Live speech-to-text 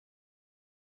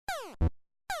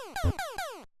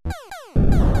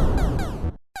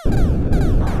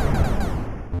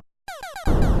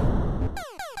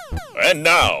And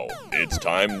now, it's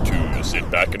time to sit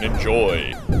back and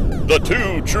enjoy the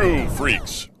Two True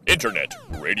Freaks Internet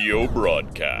Radio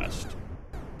Broadcast.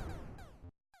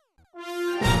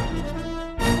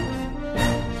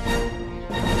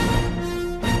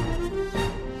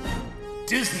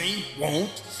 Disney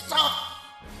won't stop.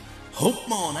 Hope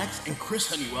Molinax and Chris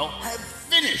Honeywell have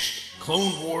finished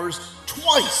Clone Wars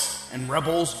twice and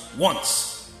Rebels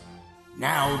once.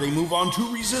 Now they move on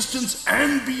to Resistance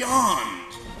and beyond.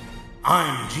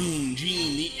 I'm Gene,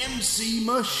 the MC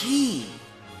Machine,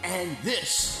 and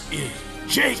this is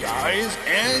J-Guys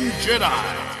and Jedi.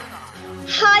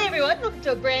 Hi everyone, welcome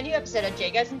to a brand new episode of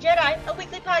J-Guys and Jedi, a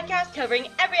weekly podcast covering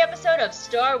every episode of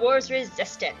Star Wars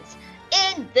Resistance.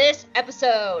 In this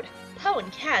episode, Poe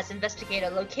and Kaz investigate a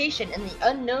location in the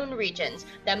unknown regions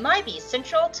that might be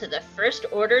central to the First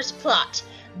Order's plot.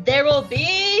 There will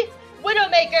be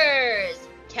Widowmakers!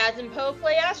 Kaz and Poe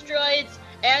play asteroids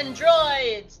and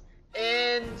droids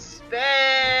in space.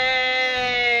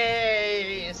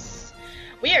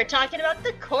 We are talking about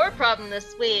the core problem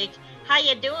this week. How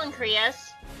you doing,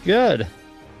 Chris? Good.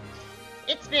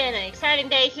 It's been an exciting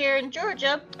day here in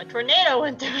Georgia. A tornado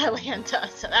went through Atlanta,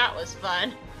 so that was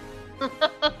fun.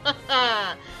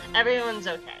 Everyone's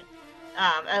okay.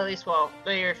 At least, well,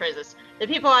 let me rephrase this. The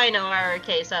people I know are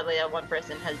okay. Sadly, one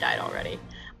person has died already.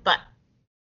 But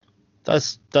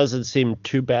That doesn't seem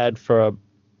too bad for a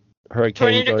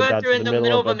hurricane tornado going down through to in the the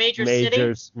middle of a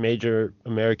major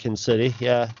American city.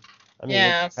 Yeah. I mean,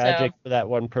 Yeah, it's tragic so- for that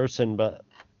one person, but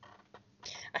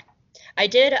I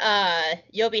did,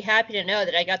 you'll be happy to know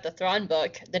that I got the Thrawn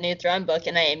book, the new Thrawn book,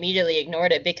 and I immediately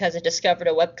ignored it because I discovered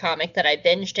a webcomic that I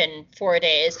binged in 4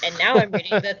 days, and now I'm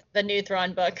reading the new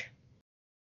Thrawn book.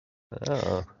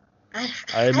 oh, I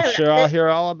I'm don't sure know. I'll hear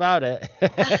all about it.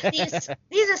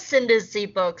 These Ascendancy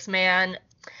books, man.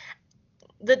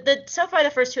 So far the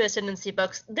first two Ascendancy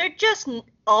books, they're just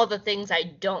all the things I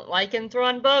don't like in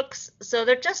Thrawn books, so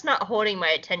they're just not holding my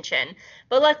attention.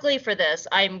 But luckily for this,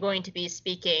 I'm going to be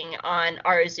speaking on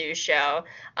Arzu's show.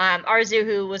 Arzu,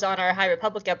 who was on our High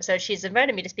Republic episode, she's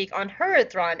invited me to speak on her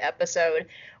Thrawn episode,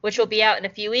 which will be out in a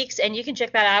few weeks, and you can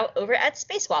check that out over at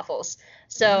Space Waffles.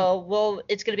 So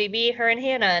it's going to be me, her, and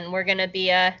Hannah, and we're going to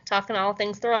be talking all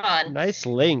things Thrawn. Nice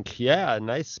link. Yeah,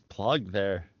 nice plug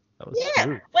there. That was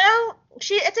smooth. Well,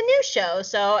 it's a new show,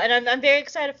 and I'm very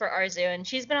excited for Arzu, and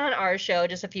she's been on our show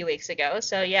just a few weeks ago,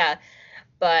 so yeah.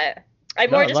 But I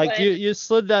more just like wanted... you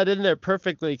slid that in there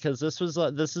perfectly, because this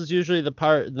is usually the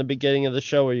part in the beginning of the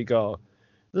show where you go,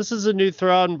 this is a new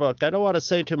Thrawn book. I don't want to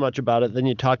say too much about it, then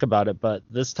you talk about it, but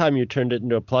this time you turned it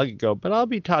into a plug and go, but I'll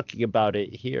be talking about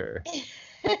it here.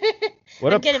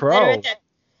 What I'm a getting pro. better at that.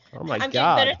 Oh my I'm God.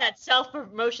 getting better at that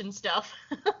self-promotion stuff.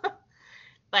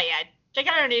 But yeah, check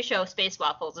out our new show, Space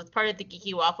Waffles. It's part of the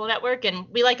Geeky Waffle Network, and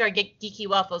we like our Geeky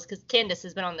Waffles because Candace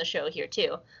has been on the show here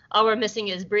too. All we're missing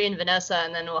is Bree and Vanessa,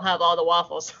 and then we'll have all the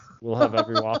waffles. We'll have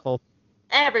every waffle.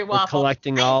 Every We're waffle.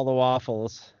 collecting all the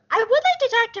waffles. I would like to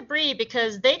talk to Bree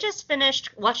because they just finished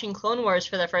watching Clone Wars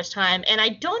for the first time, and I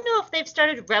don't know if they've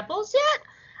started Rebels yet.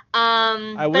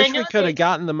 I wish we could have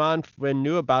gotten them on and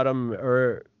knew about them,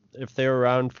 or if they were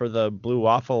around for the Blue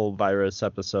Waffle Virus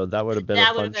episode. That would have been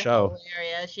a fun show.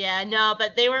 Hilarious. Yeah, no,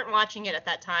 but they weren't watching it at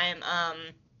that time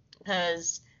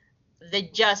because they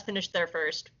just finished their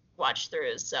first watch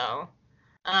throughs. So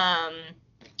I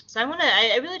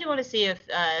really do want to see if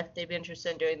they'd be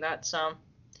interested in doing that. So,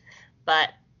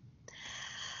 but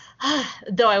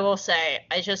though I will say,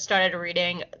 I just started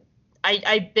reading.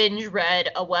 I binge read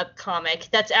a web comic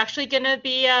that's actually gonna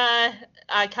be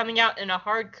coming out in a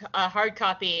hard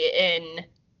copy in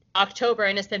October,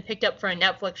 and it's been picked up for a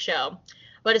Netflix show.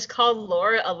 But it's called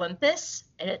Lore Olympus,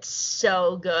 and it's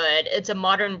so good. It's a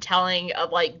modern telling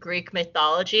of like Greek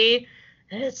mythology,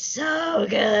 and it's so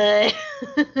good.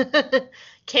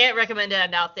 Can't recommend it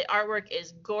enough. The artwork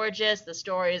is gorgeous. The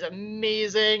story is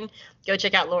amazing. Go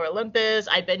check out Lore Olympus.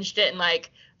 I binged it in like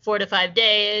 4 to 5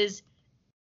 days.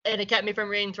 And it kept me from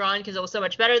reading Thrawn because it was so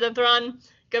much better than Thrawn.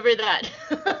 Go read that.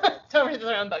 Don't read the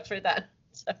Thrawn books, read that.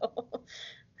 So,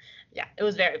 yeah, it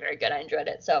was very, very good. I enjoyed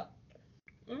it. So,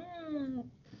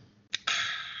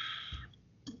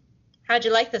 how'd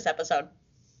you like this episode?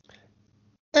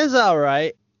 It's all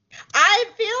right. I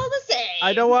feel the same.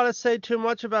 I don't want to say too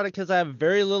much about it because I have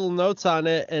very little notes on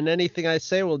it, and anything I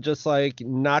say will just like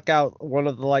knock out one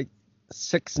of the like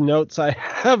 6 notes I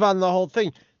have on the whole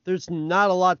thing. There's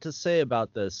not a lot to say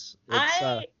about this.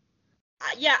 I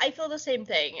feel the same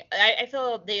thing. I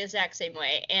feel the exact same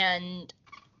way. And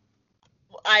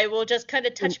I will just kind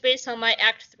of touch base on my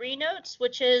Act 3 notes,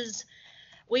 which is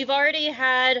we've already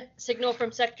had signal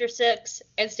from Sector 6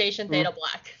 and Station Theta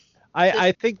Black.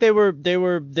 I think they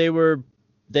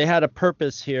had a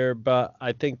purpose here, but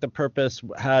I think the purpose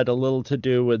had a little to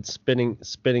do with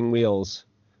spinning wheels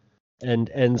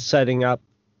and setting up.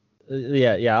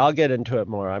 Yeah, I'll get into it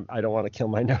more. I don't want to kill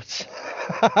my notes.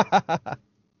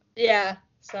 Yeah,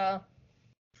 so.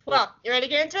 Well, you ready to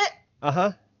get into it?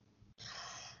 Uh-huh.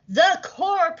 The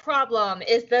Core Problem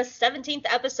is the 17th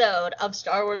episode of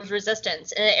Star Wars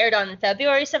Resistance, and it aired on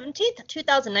February 17th,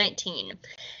 2019.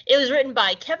 It was written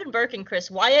by Kevin Burke and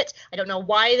Chris Wyatt. I don't know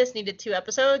why this needed 2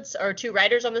 episodes, or 2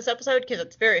 writers on this episode, because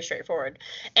it's very straightforward.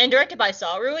 And directed by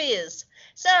Saul Ruiz.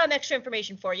 Some extra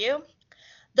information for you.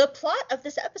 The plot of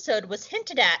this episode was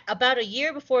hinted at about a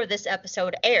year before this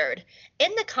episode aired.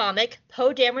 In the comic,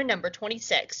 Poe Dameron number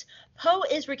 26, Poe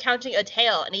is recounting a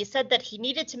tale, and he said that he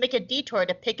needed to make a detour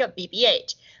to pick up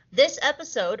BB-8. This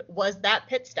episode was that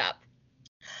pit stop.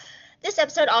 This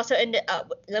episode also ended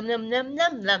up...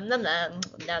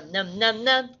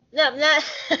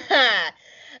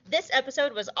 This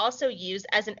episode was also used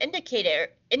as an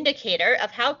indicator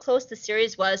of how close the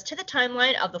series was to the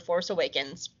timeline of The Force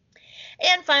Awakens.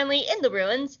 And finally, in the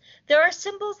ruins, there are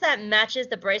symbols that matches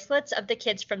the bracelets of the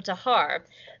kids from Tahar.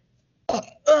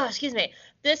 Excuse me.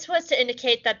 This was to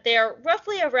indicate that they're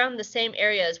roughly around the same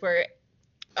areas where...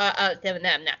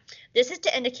 This is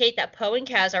to indicate that Poe and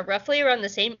Kaz are roughly around the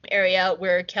same area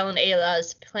where Kel and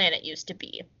Ayla's planet used to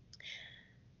be.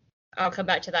 I'll come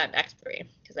back to that in Act 3,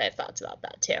 because I have thoughts about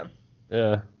that too.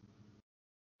 Yeah.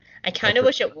 I kind of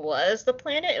wish it was the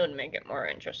planet. It would make it more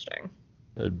interesting.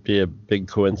 It'd be a big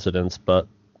coincidence, but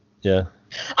yeah.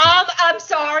 I'm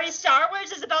sorry. Star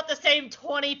Wars is about the same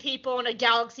 20 people in a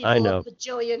galaxy full of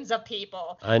bajillions of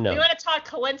people. I know. You want to talk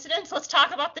coincidence? Let's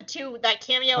talk about the 2 that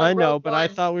cameo. I know, but I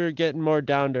thought we were getting more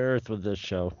down to earth with this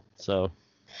show, so.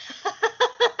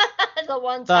 The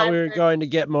one thought we were going to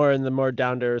get more in the more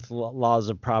down to earth laws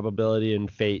of probability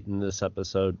and fate in this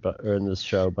episode, or in this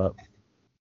show, but.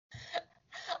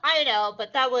 I know,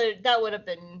 but that would have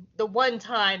been the one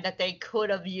time that they could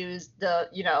have used the,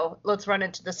 let's run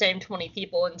into the same 20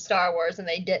 people in Star Wars, and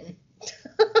they didn't.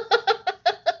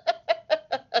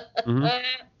 Mm-hmm.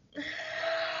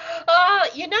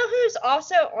 You know who's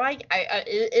also like,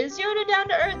 is Yoda down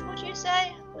to earth? Would you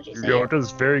say?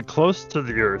 Yoda's very close to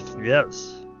the earth.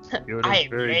 Yes. Yoda's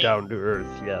very down to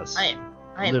earth. Yes. I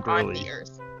am literally on the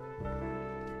earth.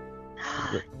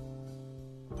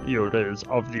 Yoda is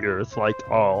of the earth, like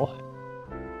all.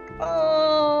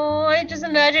 Oh, I just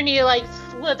imagine you like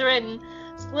slithering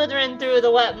through the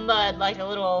wet mud like a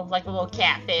little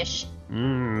catfish.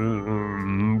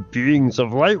 Beings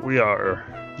of light we are,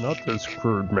 not this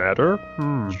crude matter.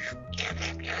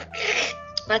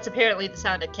 That's apparently the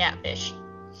sound of catfish.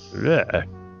 Yeah.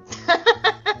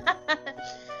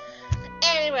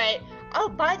 Anyway, oh,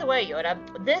 by the way, Yoda,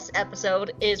 this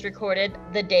episode is recorded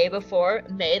the day before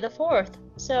May the 4th.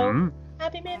 So,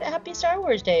 happy Star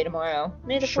Wars Day tomorrow.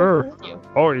 May the 4th be with you.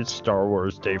 Oh, it's Star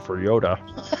Wars Day for Yoda.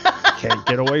 Can't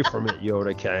get away from it,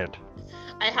 Yoda can't.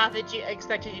 I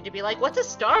expected you to be like, what's a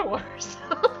Star Wars?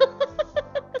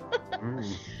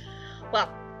 Well,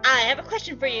 I have a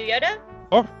question for you, Yoda.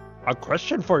 Oh, a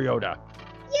question for Yoda.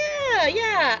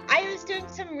 Yeah. I was doing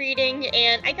some reading,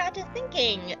 and I got to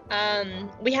thinking,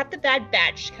 we have the Bad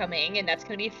Batch coming, and that's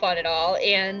going to be fun and all,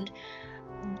 and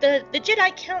the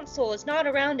Jedi Council is not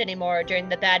around anymore during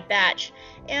the Bad Batch,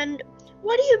 and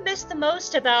what do you miss the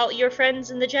most about your friends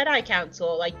in the Jedi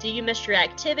Council? Like, do you miss your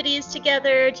activities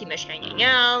together? Do you miss hanging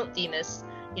out? Do you miss,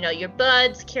 your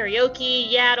buds,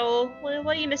 karaoke, yaddle?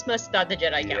 What do you miss most about the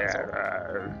Jedi Council?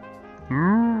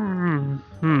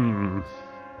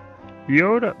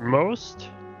 Yoda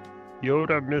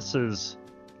misses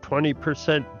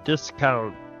 20%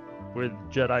 discount with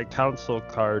Jedi Council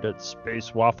card at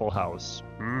Space Waffle House.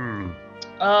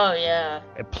 Oh, yeah.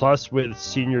 And plus with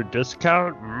senior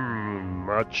discount,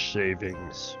 much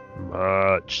savings.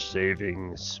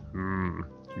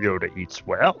 Yoda eats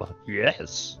well,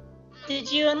 yes.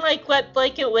 Did you and Wet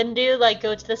Blanket Windu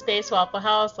go to the Space Waffle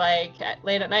House late at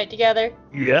night together?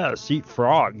 Yes, eat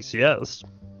frogs, yes.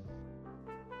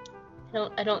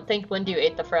 I don't think Windu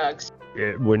ate the frogs.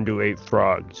 Yeah, Windu ate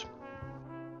frogs.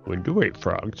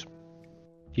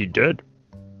 He did.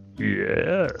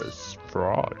 Yes,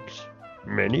 frogs.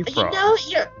 Many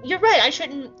frogs. You're right. I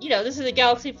shouldn't, this is a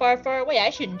galaxy far, far away. I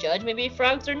shouldn't judge. Maybe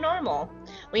frogs are normal.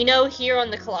 We know here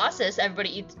on the Colossus,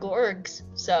 everybody eats gorgs,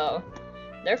 so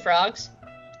they're frogs.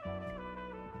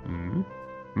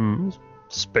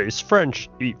 Space French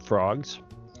eat frogs.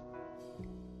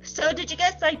 So did you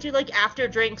guys like do like after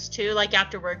drinks too, like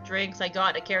after work drinks? Like go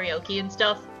out to karaoke and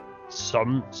stuff.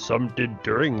 Some did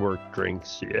during work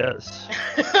drinks, yes.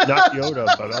 Not Yoda,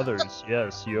 but others,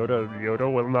 yes.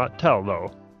 Yoda will not tell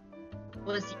though.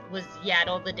 Was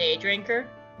Yaddle the day drinker?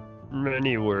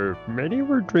 Many were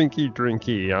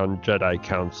drinky on Jedi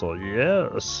Council,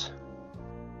 yes.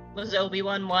 Was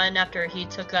Obi-Wan one after he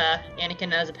took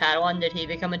Anakin as a Padawan? Did he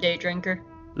become a day drinker?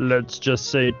 Let's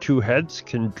just say 2 heads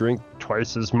can drink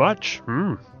twice as much.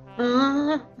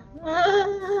 All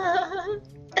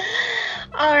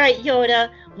right, Yoda.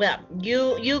 Well,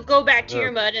 you go back to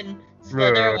your mud and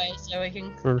slither away so we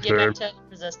can get back to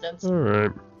Resistance. All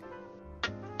right.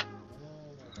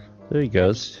 There he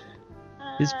goes.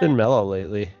 He's been mellow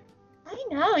lately. I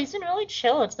know, he's been really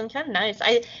chill. It's been kind of nice.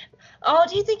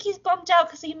 Do you think he's bummed out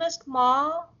because he missed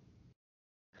Ma?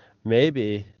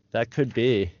 Maybe. That could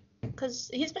be. Because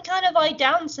he's been kind of like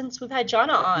down since we've had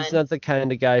Jonna on. He's not the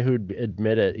kind of guy who'd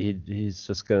admit it. He's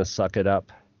just gonna suck it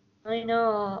up. I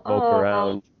know. Mope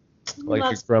around like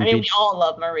a grumpy. I mean, we all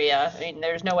love Maria. I mean,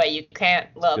 there's no way you can't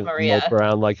love Maria. Mope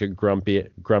around like a grumpy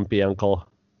uncle,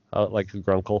 like a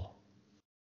grunkle,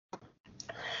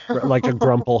 like a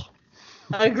grumple.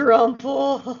 A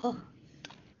grumple.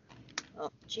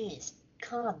 Oh, jeez.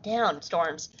 Calm down,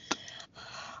 Storms.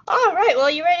 All right.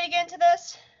 Well, you ready to get into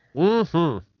this?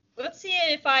 Mm-hmm. Let's see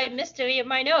if I missed any of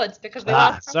my notes because we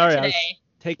lost sorry, today. I was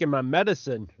taking my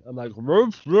medicine. I'm like,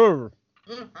 mm-hmm.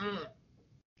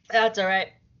 That's all right.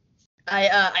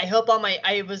 I hope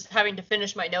I was having to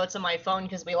finish my notes on my phone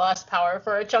because we lost power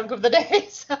for a chunk of the day.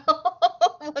 So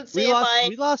let's see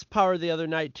we lost power the other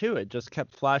night too. It just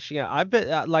kept flashing out. I've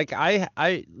been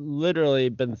I literally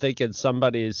been thinking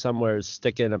somebody somewhere is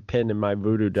sticking a pin in my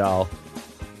voodoo doll.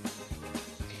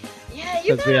 Yeah,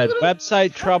 you because we had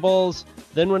website troubles.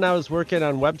 Then when I was working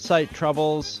on website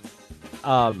troubles,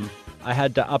 I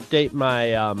had to update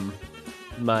my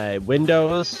my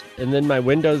Windows, and then my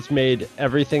Windows made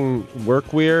everything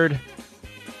work weird,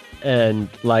 and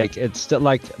like it's still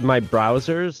like my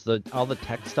browsers, all the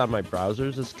text on my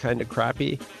browsers is kind of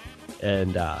crappy,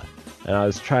 and I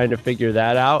was trying to figure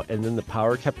that out, and then the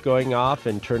power kept going off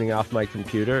and turning off my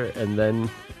computer, and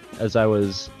then as I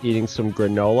was eating some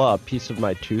granola, a piece of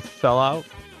my tooth fell out.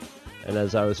 And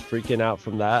as I was freaking out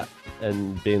from that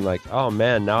and being like, oh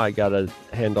man, now I gotta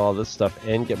handle all this stuff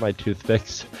and get my tooth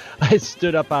fixed, I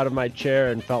stood up out of my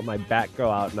chair and felt my back go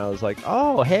out, and I was like,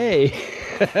 oh, hey.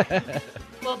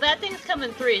 Well, that thing's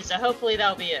coming 3, so hopefully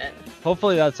that'll be it.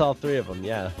 Hopefully that's all 3 of them,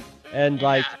 yeah. And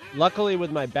like, luckily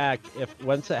with my back,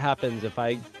 once it happens, if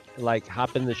I like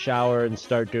hop in the shower and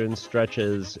start doing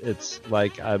stretches, it's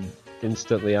like I'm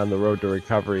instantly on the road to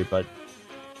recovery, but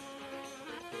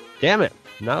damn it.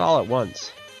 Not all at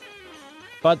once.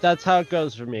 But that's how it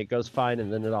goes for me. It goes fine,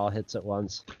 and then it all hits at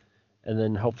once. And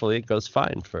then hopefully it goes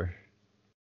fine for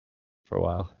a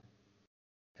while.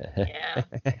 Yeah.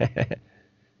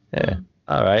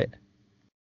 All right.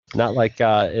 Not like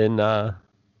in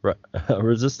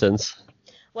Resistance.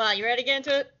 Well, you ready to get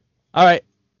into it? All right.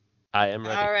 I am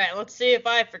ready. All right, let's see if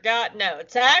I forgot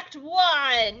notes. Act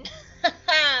 1.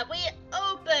 We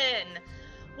open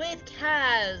with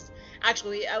Kaz.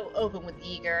 Actually, we open with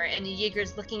Yeager, and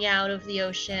Yeager's looking out of the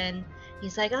ocean.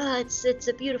 He's like, oh, it's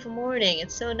a beautiful morning.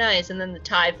 It's so nice. And then the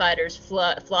TIE fighters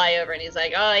fly over, and he's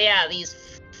like, oh, yeah,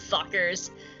 these fuckers.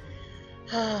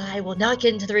 I will not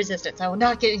get into the Resistance. I will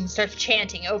not get. He starts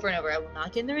chanting over and over. I will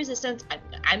not get in the Resistance.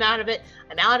 I'm out of it.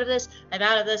 I'm out of this. I'm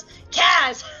out of this.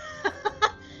 Kaz!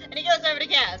 And he goes over to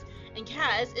Kaz. And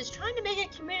Kaz is trying to make a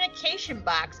communication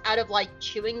box out of, like,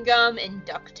 chewing gum and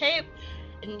duct tape.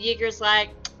 And Yeager's like,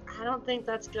 I don't think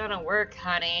that's gonna work,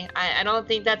 honey. I don't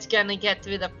think that's gonna get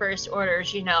through the first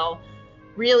orders,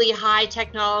 really high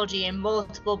technology and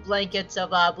multiple blankets of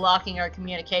blocking our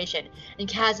communication. And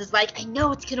Kaz is like, I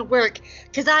know it's gonna work,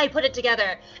 because I put it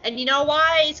together. And you know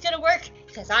why it's gonna work?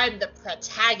 Because I'm the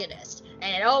protagonist.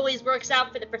 And it always works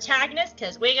out for the protagonist,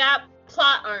 because we got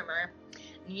plot armor.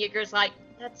 And Yeager's like,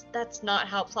 that's not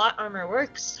how plot armor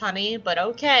works, honey, but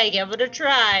okay, give it a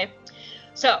try.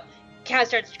 So, Kaz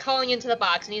starts calling into the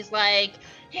box, and he's like,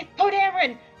 hey, Poe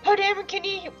Dameron, can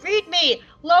you read me?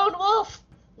 Lone Wolf,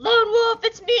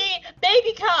 it's me,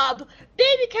 Baby Cobb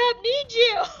needs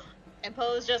you. And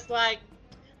Poe's just like,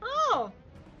 oh,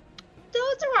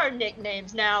 those are our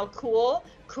nicknames now, cool.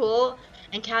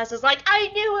 And Kaz is like, I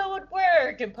knew it would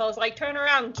work. And Poe's like, turn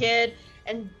around, kid.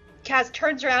 And Kaz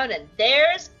turns around, and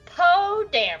there's Poe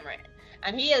Dameron.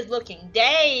 And he is looking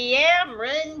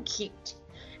damn cute.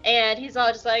 And he's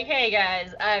all just like, hey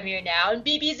guys, I'm here now. And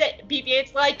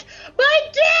BB-8's like, my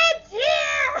dad's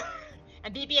here!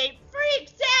 And BB-8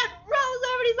 freaks out, rolls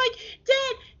over, and he's like,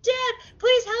 Dad,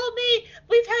 please help me.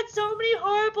 We've had so many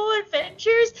horrible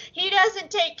adventures. He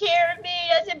doesn't take care of me.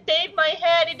 He doesn't bathe my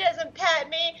head. He doesn't pet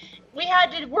me. We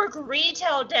had to work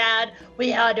retail, Dad.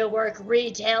 We had to work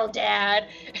retail, Dad.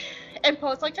 And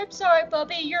Poe's like, I'm sorry,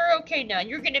 Bubby. You're okay now.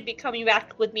 You're going to be coming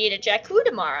back with me to Jakku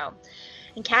tomorrow.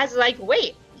 And Kaz is like,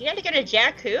 wait, you got to go to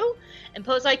Jakku? And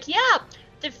Poe's like, yeah,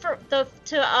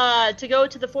 to go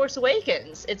to the Force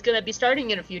Awakens. It's going to be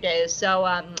starting in a few days. So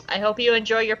I hope you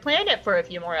enjoy your planet for a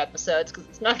few more episodes, because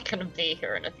it's not going to be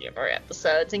here in a few more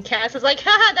episodes. And Kaz is like,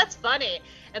 haha, that's funny.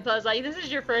 And Poe's like, this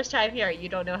is your first time here. You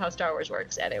don't know how Star Wars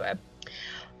works anyway.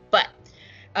 But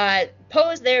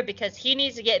Poe's there because he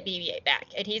needs to get BB-8 back,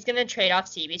 and he's going to trade off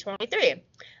CB-23.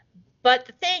 But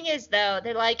the thing is, though,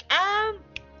 they're like,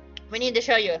 we need to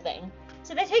show you a thing.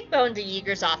 So they take Bo into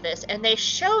Yeager's office, and they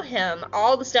show him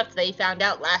all the stuff that they found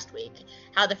out last week.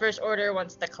 How the First Order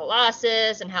wants the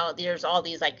Colossus, and how there's all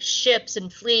these, like, ships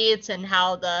and fleets, and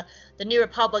how the New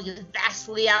Republic is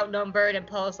vastly outnumbered, and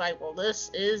Poe's like, well, this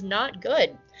is not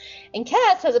good. And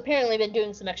Kaz has apparently been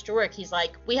doing some extra work. He's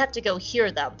like, we have to go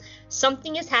hear them.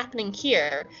 Something is happening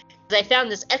here. I found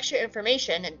this extra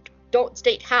information, and don't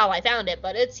state how I found it,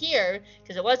 but it's here,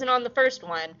 because it wasn't on the first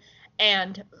one.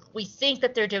 And we think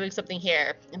that they're doing something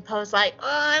here. And Poe's like,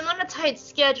 I'm on a tight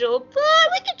schedule,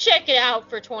 but we can check it out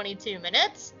for 22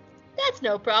 minutes. That's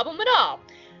no problem at all.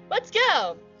 Let's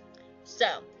go.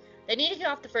 So, they need to get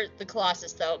off the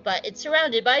Colossus, though, but it's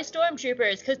surrounded by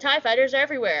stormtroopers, because TIE fighters are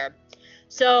everywhere.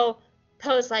 So,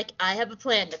 Poe's like, I have a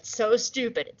plan that's so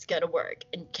stupid, it's gonna work.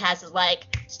 And Kaz is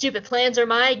like, stupid plans are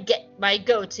my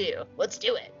go-to. Let's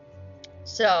do it.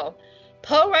 So,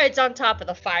 Poe rides on top of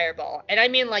the fireball, and I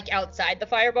mean like outside the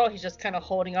fireball. He's just kind of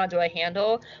holding onto a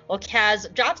handle, while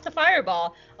Kaz drops the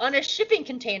fireball on a shipping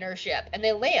container ship, and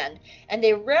they land, and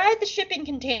they ride the shipping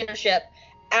container ship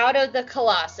out of the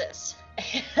Colossus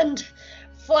and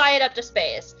fly it up to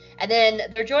space. And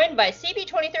then they're joined by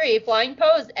CB-23 flying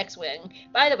Poe's X-Wing.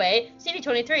 By the way,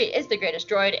 CB-23 is the greatest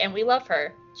droid, and we love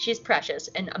her. She's precious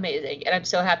and amazing, and I'm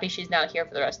so happy she's now here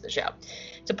for the rest of the show.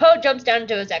 So Poe jumps down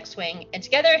into his X-Wing, and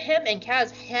together him and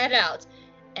Kaz head out.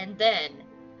 And then,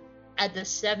 at the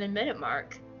 7-minute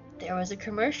mark, there was a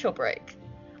commercial break.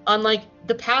 Unlike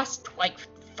the past,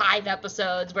 5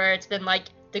 episodes where it's been,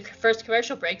 the first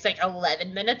commercial break's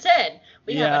 11 minutes in.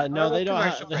 They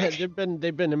don't.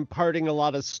 They've been imparting a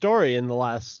lot of story in the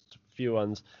last few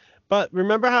ones. But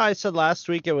remember how I said last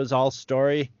week it was all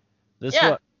story?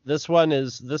 This one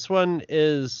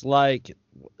is like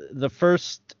the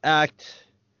first act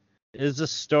is a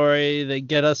story. They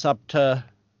get us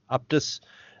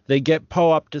they get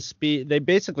Poe up to speed. They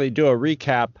basically do a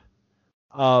recap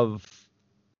of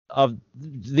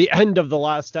the end of the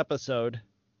last episode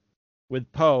with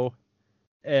Poe,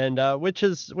 and which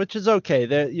is okay.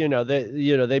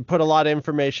 They put a lot of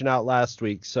information out last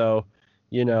week, so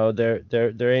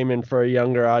they're aiming for a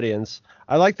younger audience.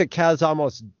 I like that Kaz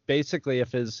almost basically,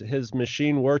 if his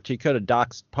machine worked, he could have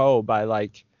doxed Poe by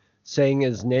saying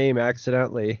his name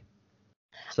accidentally.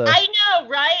 So I know,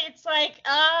 right? It's like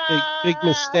big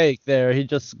mistake there. He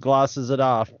just glosses it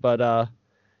off, but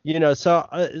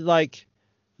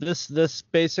this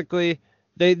basically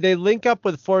they link up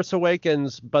with Force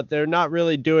Awakens, but they're not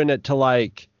really doing it to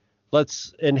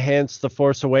let's enhance the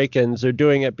Force Awakens. They're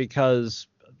doing it because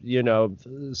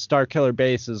Starkiller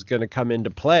Base is going to come into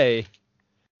play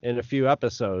in a few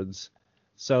episodes,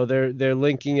 so they're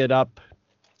linking it up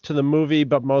to the movie,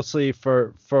 but mostly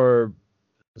for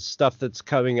stuff that's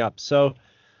coming up. So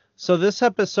this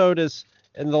episode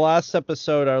and the last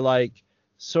episode are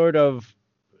sort of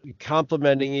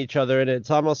complementing each other, and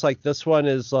it's almost like this one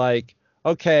is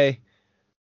okay,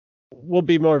 we'll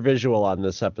be more visual on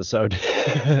this episode.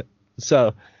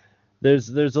 So there's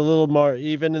a little more,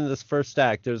 even in this first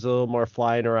act, there's a little more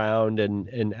flying around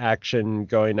and action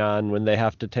going on when they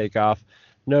have to take off.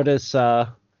 Notice Poe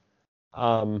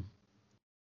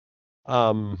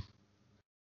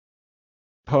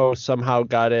somehow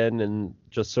got in and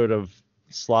just sort of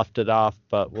sloughed it off,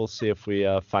 but we'll see if we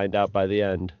find out by the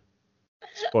end.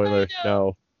 Spoiler,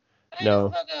 no. I just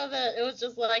don't know that. It was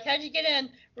just how'd you get in?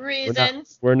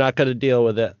 Reasons. We're not going to deal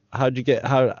with it. And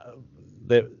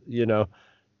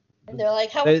they're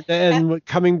like, how? And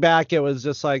coming back, it was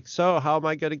just so how am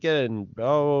I going to get in?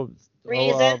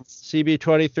 Reasons.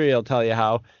 CB-23 will tell you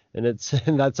how, and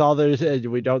that's all there is.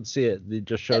 We don't see it. It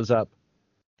just shows up.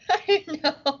 I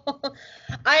know.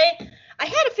 I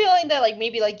had a feeling that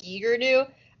maybe Yeager knew,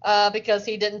 because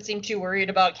he didn't seem too worried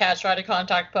about Kaz trying to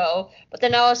contact Poe. But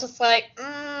then I was just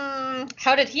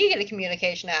how did he get the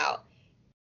communication out?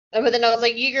 But then I was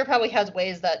like, Yeager probably has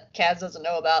ways that Kaz doesn't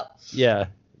know about. Yeah.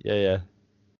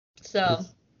 So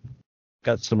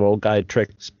got some old guy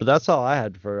tricks. But that's all I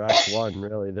had for Act 1,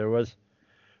 really. There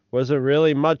wasn't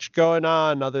really much going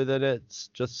on other than it's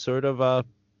just sort of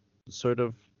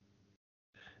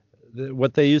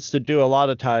what they used to do a lot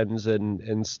of times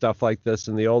in stuff like this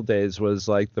in the old days was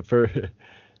like the first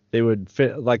they would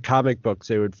like comic books,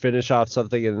 they would finish off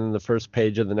something and then the first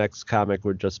page of the next comic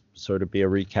would just sort of be a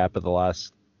recap of the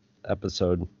last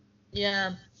episode.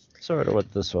 Yeah. Sort of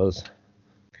what this was.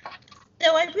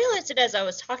 No, I realized it as I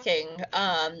was talking.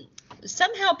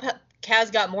 Somehow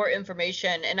Kaz got more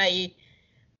information, and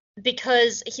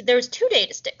because there was 2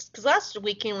 data sticks. Because last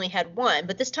week he only had 1,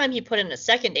 but this time he put in a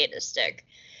second data stick.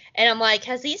 And I'm like,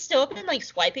 has he still been like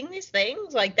swiping these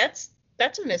things? Like that's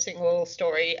a missing little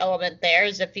story element there,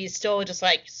 is if he's still just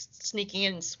like sneaking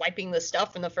in and swiping the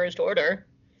stuff in the First Order.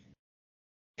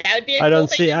 That would be a cool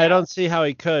thing to know. I don't see how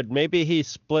he could. Maybe he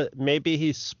split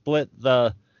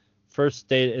the first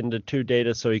data into 2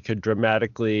 data so he could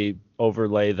dramatically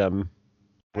overlay them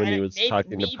when he was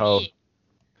talking to Poe.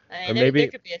 There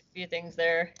could be a few things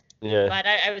there. Yeah. But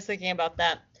I was thinking about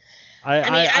that.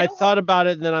 I thought about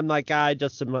it, and then I'm like, I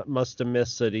just must have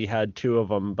missed that he had 2 of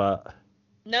them, but...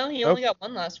 No, he only got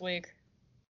 1 last week.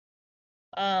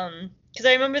 Because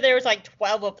I remember there was like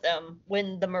 12 of them.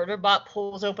 When the murder bot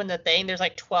pulls open the thing, there's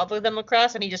like 12 of them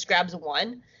across, and he just grabs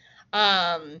 1.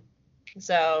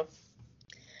 So...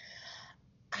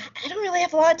 I don't really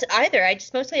have a lot to either. I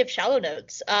just mostly have shallow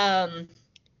notes. I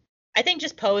think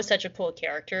just Poe is such a cool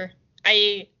character.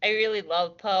 I really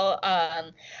love Poe.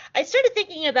 I started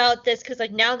thinking about this because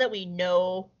like now that we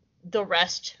know the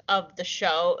rest of the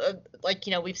show,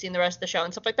 we've seen the rest of the show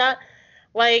and stuff like that,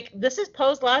 like this is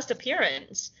Poe's last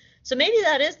appearance. So maybe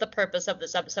that is the purpose of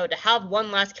this episode, to have one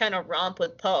last kind of romp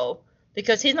with Poe,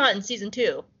 because he's not in season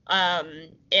 2.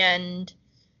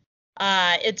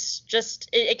 It's just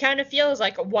it kind of feels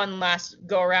like one last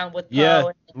go around with Poe. Yeah.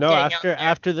 No,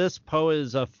 after this, Poe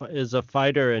is a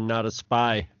fighter and not a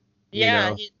spy.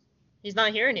 Yeah, he's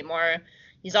not here anymore.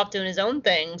 He's off doing his own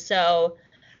thing. So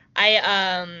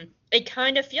it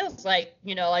kind of feels like,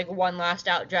 like one last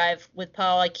outdrive with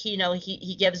Poe. Like he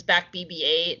gives back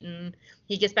BB-8 and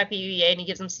he gives back BB-8 and he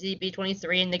gives him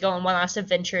CB-23 and they go on one last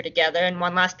adventure together and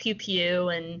one last pew pew,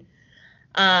 and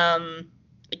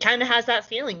it kind of has that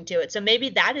feeling to it. So maybe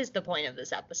that is the point of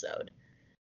this episode.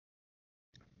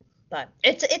 But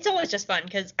it's always just fun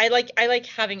because I like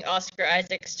having Oscar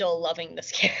Isaac still loving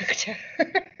this character,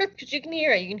 because you can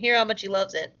hear it. You can hear how much he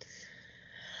loves it.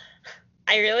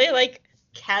 I really like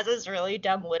Kaz's really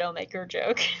dumb Widowmaker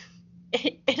joke.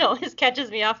 It always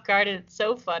catches me off guard, and it's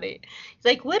so funny. He's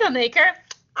like, Widowmaker,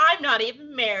 I'm not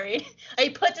even married. He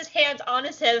puts his hands on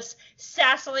his hips,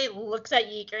 sassily looks at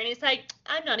Yeager, and he's like,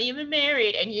 I'm not even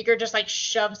married. And Yeager just like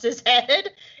shoves his head.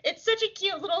 It's such a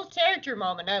cute little character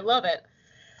moment. I love it.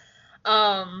 The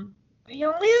only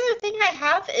other thing I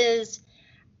have is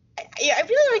I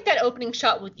really like that opening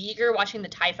shot with Yeager watching the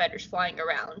TIE fighters flying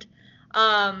around.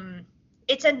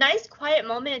 It's a nice quiet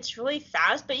moment. It's really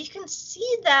fast, but you can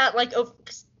see that, like, go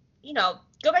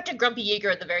back to Grumpy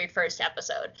Yeager at the very first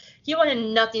episode. He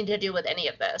wanted nothing to do with any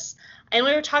of this. And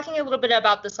we were talking a little bit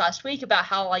about this last week, about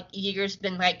how, like, Yeager's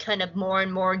been, like, kind of more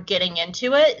and more getting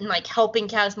into it and, like, helping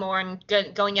Kaz more and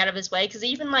going out of his way. Because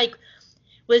even, like,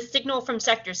 with Signal from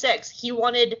Sector 6,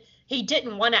 he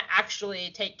didn't want to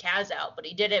actually take Kaz out, but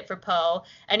he did it for Poe,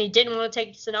 and he didn't want to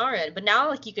take Sonarin. But now,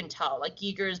 like, you can tell, like,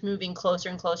 Yeager is moving closer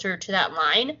and closer to that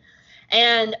line.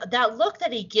 And that look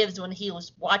that he gives when he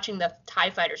was watching the TIE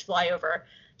fighters fly over,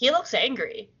 he looks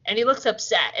angry, and he looks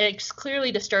upset, and it's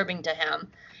clearly disturbing to him.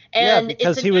 And yeah,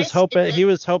 because he was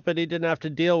hoping he didn't have to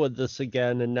deal with this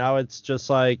again, and now it's just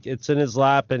like, it's in his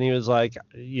lap, and he was like,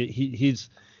 he's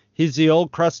the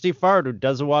old crusty fart who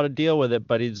doesn't want to deal with it,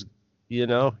 but he's,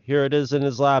 here it is in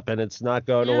his lap, and it's not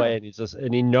going away,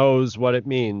 and he knows what it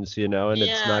means, and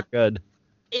it's not good.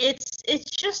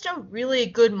 It's just a really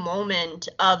good moment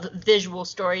of visual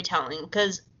storytelling,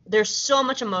 because there's so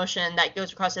much emotion that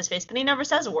goes across his face, but he never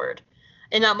says a word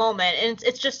in that moment, and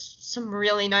it's just some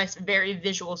really nice, very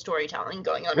visual storytelling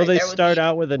going on. Well, they start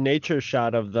out with a nature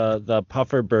shot of the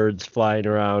puffer birds flying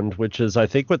around, which is, I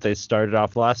think, what they started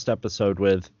off last episode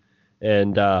with,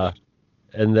 and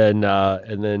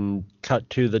then cut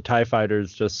to the TIE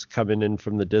fighters just coming in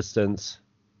from the distance.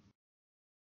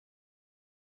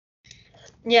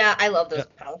 Yeah, I love those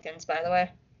pelicans, by the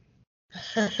way.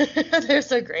 They're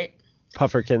so great.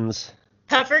 Pufferkins.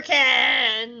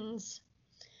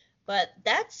 But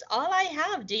that's all I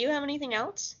have. Do you have anything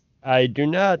else? I do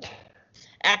not.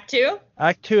 Act 2?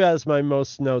 Act 2 has my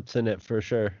most notes in it, for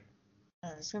sure.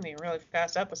 It's going to be a really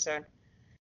fast episode.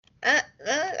 My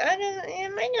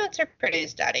notes are pretty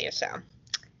steady, so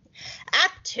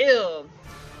Act 2.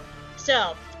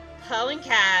 So, Poe and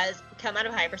Kaz come out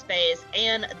of hyperspace,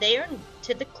 and they are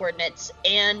to the coordinates,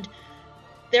 and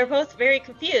they're both very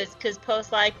confused, because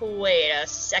Poe's like, wait a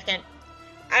second,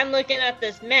 I'm looking at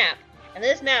this map, and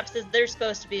this map says there's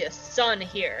supposed to be a sun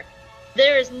here.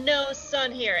 There is no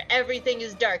sun here. Everything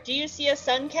is dark. Do you see a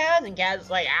sun, Kaz? And Kaz is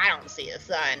like, I don't see a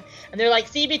sun. And they're like,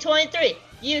 CB23,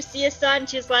 you see a sun?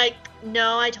 She's like,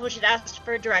 no, I told you to ask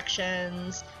for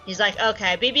directions. He's like,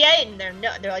 okay, BB-8, and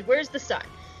they're like, where's the sun?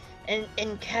 And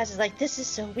Kaz is like, this is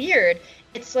so weird.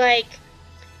 It's like,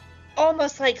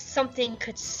 almost like something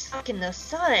could suck in the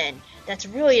sun. That's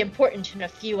really important in a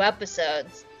few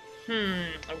episodes. I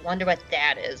wonder what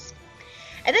that is.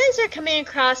 And then they're coming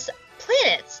across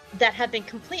planets that have been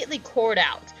completely cored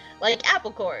out, like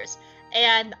apple cores.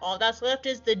 And all that's left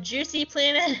is the juicy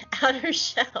planet outer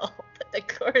shell. But the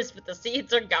cores with the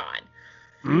seeds are gone.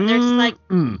 They're just like,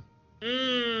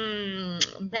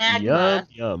 magma.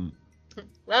 Yum.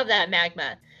 Love that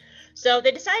magma. So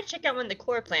they decide to check out one of the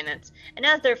core planets, and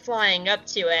as they're flying up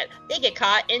to it, they get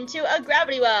caught into a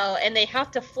gravity well, and they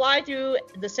have to fly through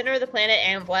the center of the planet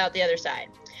and fly out the other side.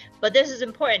 But this is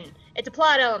important. It's a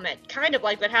plot element, kind of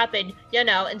like what happened,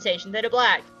 in Station Theta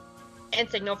Black, and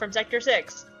Signal from Sector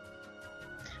 6.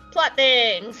 Plot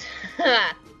things!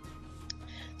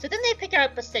 So then they pick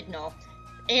up a signal,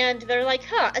 and they're like,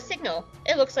 a signal.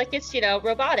 It looks like it's,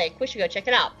 robotic. We should go check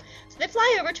it out. So they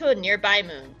fly over to a nearby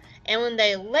moon. And when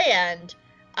they land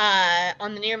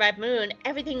on the nearby moon,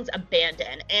 everything's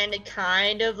abandoned. And it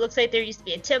kind of looks like there used to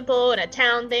be a temple and a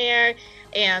town there.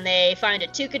 And they find a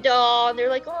Tuca doll. And they're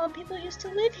like, oh, people used to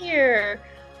live here.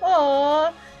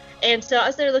 Aww. And so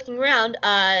as they're looking around,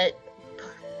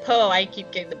 Poe, I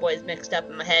keep getting the boys mixed up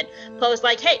in my head. Poe's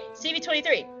like, hey,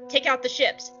 CB23, take out the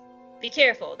ships. Be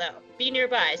careful, though. Be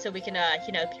nearby so we can,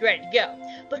 be ready to go.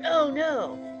 But oh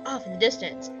no, off in the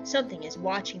distance, something is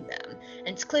watching them. And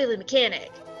it's clearly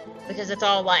Mechanic. Because it's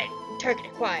all like, target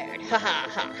acquired. Ha ha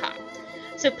ha ha.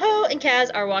 So Poe and Kaz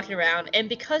are walking around, and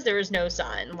because there is no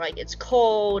sun, like, it's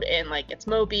cold, and, like, it's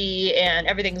mopey, and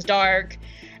everything's dark.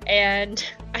 And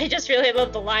I just really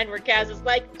love the line where Kaz is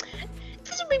like,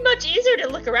 this would be much easier to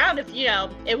look around if,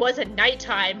 it wasn't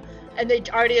nighttime, and they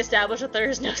already established that there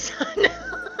is no sun.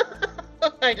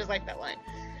 I just like that line.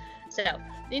 So,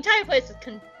 the entire place is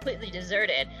completely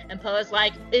deserted, and Poe is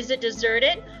like, is it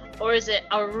deserted, or is it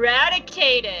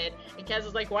eradicated? And Kaz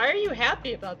is like, why are you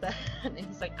happy about that? And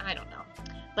he's like, I don't know.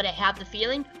 But I have the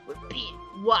feeling we're being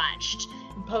watched.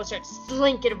 And Poe starts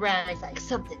slinking around. He's like,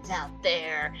 something's out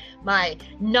there. My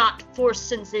not force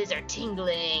senses are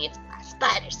tingling. It's my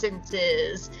spider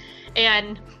senses.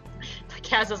 And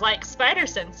Kaz is like, spider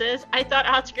senses? I thought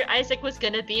Oscar Isaac was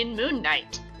going to be in Moon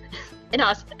Knight. And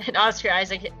Oscar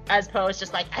Isaac, as Poe, is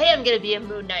just like, I am going to be in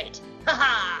Moon Knight.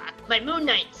 Haha! My Moon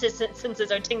Knight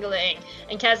senses are tingling.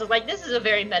 And Kaz is like, this is a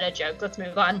very meta joke. Let's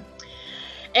move on.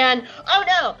 And, oh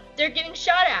no, they're getting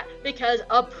shot at because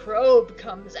a probe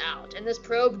comes out. And this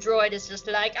probe droid is just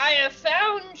like, I have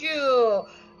found you.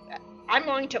 I'm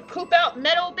going to poop out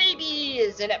metal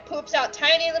babies. And it poops out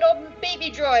tiny little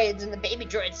baby droids. And the baby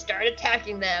droids start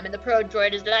attacking them. And the probe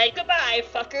droid is like, goodbye,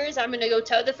 fuckers. I'm going to go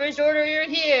tell the First Order you're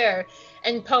here.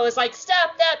 And Poe is like,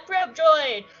 stop that probe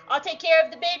droid. I'll take care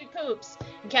of the baby poops.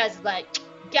 And Kaz is like,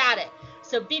 got it.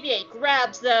 So BB-8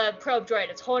 grabs the probe droid,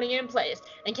 it's holding it in place,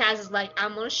 and Kaz is like,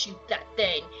 I'm gonna shoot that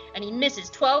thing. And he misses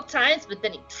 12 times, but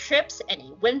then he trips, and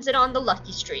he wins it on the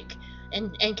lucky streak.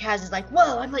 And Kaz is like,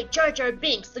 whoa, I'm like Jar Jar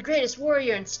Binks, the greatest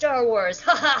warrior in Star Wars.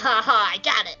 Ha ha ha ha, I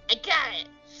got it.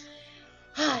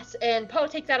 And Poe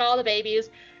takes out all the babies,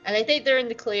 and they think they're in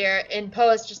the clear, and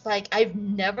Poe is just like, I've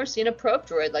never seen a probe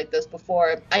droid like this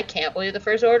before. I can't believe the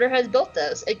First Order has built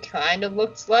this. It kind of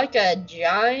looks like a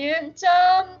giant,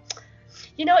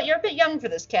 you know what, you're a bit young for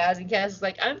this, Kaz. And Kaz is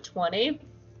like, I'm 20. I'm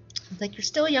like, you're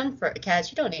still young for it, Kaz.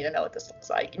 You don't need to know what this looks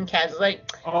like. And Kaz is like,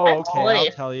 oh, I'm okay, 20.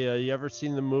 I'll tell you. You ever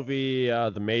seen the movie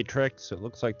The Matrix? It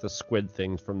looks like the squid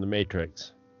things from The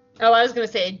Matrix. Oh, I was going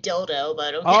to say a dildo,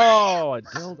 but okay. Oh, a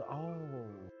dildo. Oh.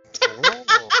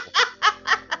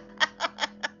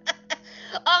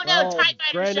 Oh, no, TIE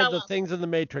Fighters granted, show the up. things in The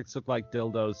Matrix look like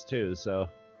dildos, too, so.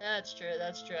 That's true.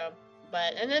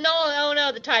 But, and then, oh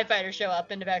no, the TIE Fighters show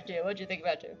up into Act 2. What'd you think of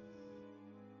Act 2?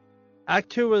 Act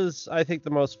 2 was, I think, the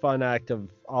most fun act of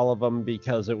all of them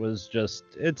because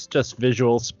it's just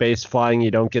visual space flying.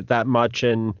 You don't get that much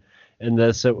in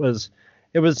this. It was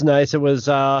nice. It was,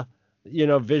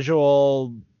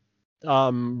 visual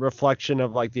reflection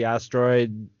of like the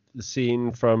asteroid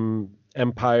scene from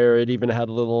Empire. It even had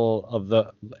a little of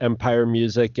the Empire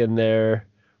music in there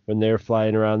when they were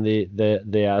flying around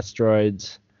the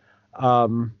asteroids.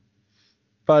 But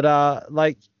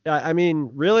I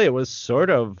mean, really, it was sort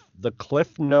of the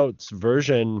Cliff Notes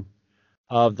version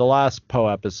of the last Poe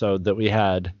episode that we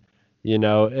had,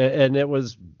 and it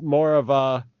was more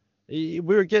of we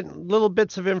were getting little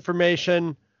bits of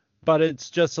information, but it's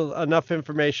just enough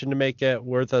information to make it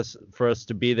worth us for us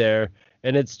to be there.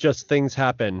 And it's just things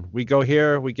happen. We go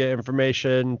here, we get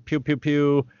information, pew pew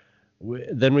pew.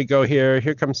 Then we go here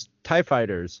comes TIE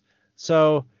fighters.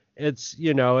 So it's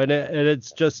and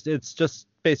it's just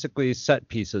basically set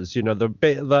pieces.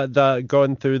 The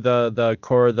going through the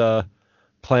core of the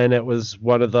planet was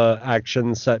one of the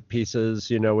action set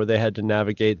pieces. Where they had to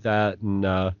navigate that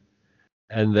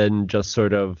and then just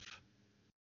sort of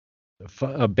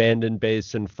abandon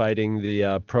base and fighting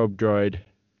the probe droid,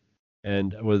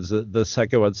 and was the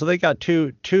second one. So they got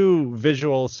two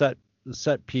visual set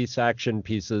piece action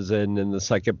pieces in the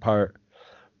second part.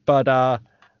 But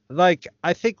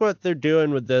I think what they're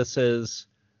doing with this is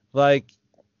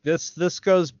this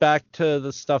goes back to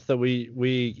the stuff that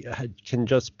we can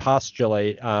just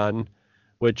postulate on,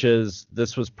 which is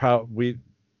this was we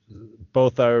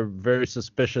both are very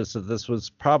suspicious that this was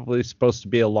probably supposed to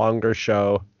be a longer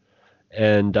show,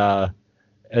 and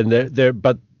they're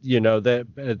but that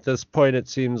at this point it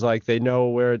seems like they know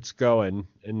where it's going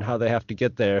and how they have to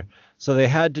get there. So they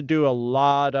had to do a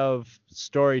lot of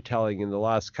storytelling in the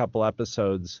last couple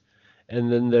episodes.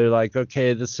 And then they're like,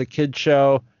 okay, this is a kid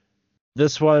show.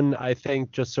 This one, I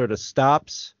think, just sort of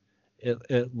stops.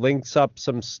 It links up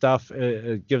some stuff.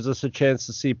 It gives us a chance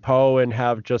to see Poe and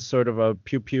have just sort of a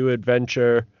pew-pew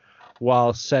adventure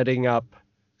while setting up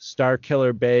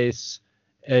Starkiller Base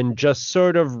and just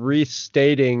sort of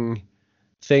restating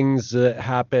things that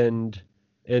happened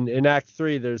in Act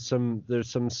 3. There's some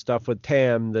stuff with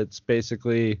Tam that's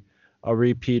basically a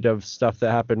repeat of stuff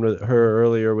that happened with her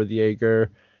earlier with Yeager,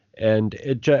 and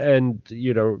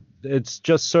it's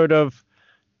just sort of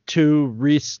to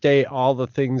restate all the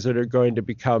things that are going to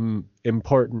become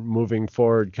important moving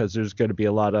forward, because there's going to be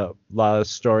a lot of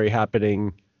story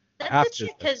happening after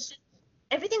this. Because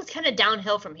everything's kind of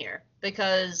downhill from here,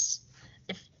 because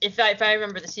if I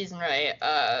remember the season right,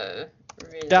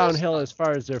 downhill as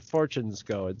far as their fortunes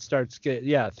go. It starts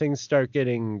things start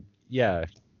getting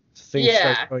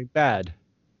start going bad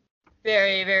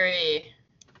very, very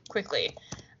quickly.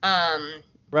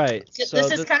 Right. So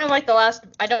this is kind of like the last.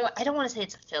 I don't want to say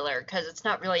it's a filler, because it's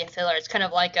not really a filler. It's kind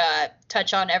of like a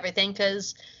touch on everything,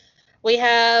 because we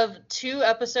have 2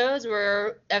 episodes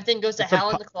where everything goes to hell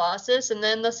in the Colossus, and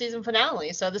then the season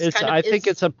finale. So I think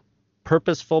it's a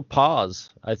purposeful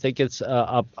pause. I think it's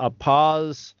a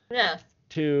pause. Yeah.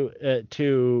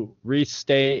 To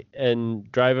restate and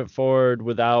drive it forward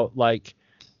without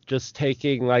just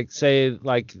taking this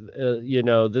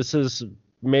is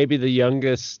maybe the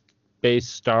youngest base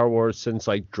Star Wars since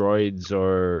droids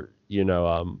or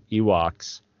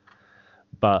Ewoks,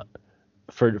 but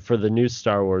for the new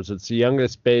Star Wars it's the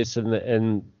youngest base,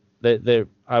 and they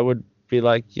I would be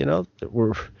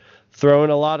we're throwing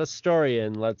a lot of story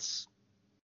in, let's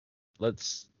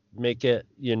make it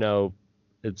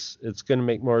it's going to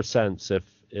make more sense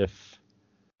if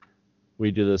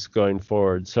we do this going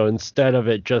forward. So instead of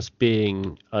it just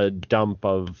being a dump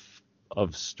of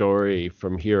story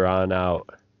from here on out,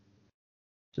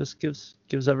 just gives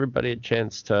everybody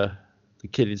the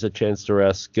kiddies a chance to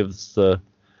rest, gives the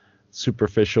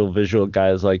superficial visual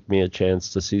guys like me a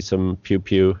chance to see some pew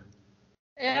pew.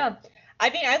 Yeah. I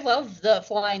mean, I love the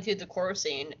flying through the core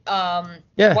scene.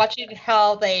 Watching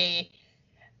how they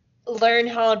learn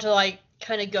how to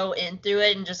kind of go in through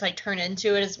it and just turn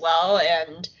into it as well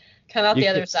and come out the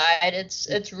other side.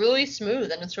 It's really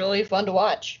smooth and it's really fun to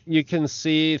watch. You can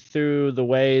see through the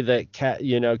way that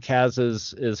Kaz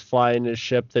is flying his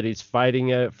ship that he's fighting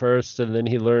it at first, and then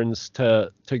he learns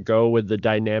to go with the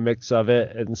dynamics of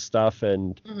it and stuff.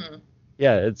 And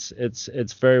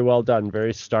it's very well done,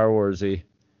 very Star Warsy.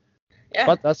 Yeah.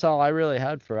 But that's all I really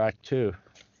had for Act 2.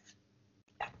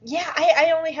 Yeah,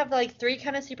 I only have 3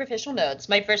 kind of superficial notes.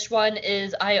 My first one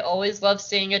is I always love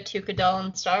seeing a Tuca doll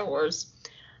in Star Wars.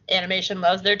 Animation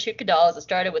loves their Tuca dolls. It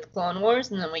started with Clone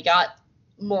Wars, and then we got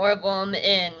more of them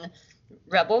in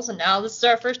Rebels, and now this is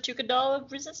our first Tuca doll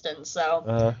of Resistance.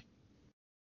 So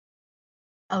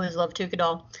I always love Tuca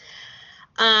doll.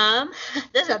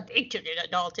 This is a big Tuca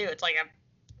doll too. It's like a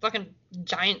fucking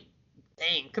giant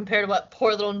thing compared to what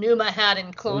poor little Numa had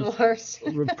in Clone Wars.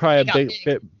 Probably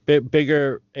a bit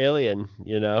bigger alien,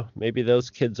 Maybe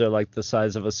those kids are the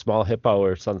size of a small hippo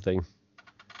or something.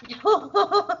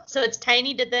 So it's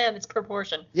tiny to them. It's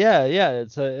proportion. Yeah.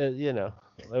 It's there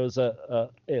was a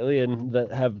alien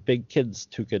that have big kids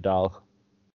Tuca doll.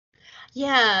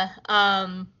 Yeah.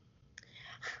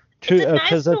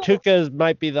 Because Atuka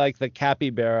might be like the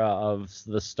capybara of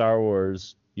the Star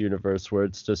Wars universe, where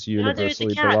it's just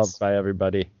universally beloved by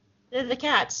everybody. They're the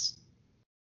cats.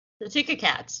 The Atuka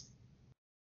cats.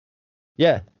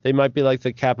 Yeah, they might be like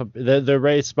the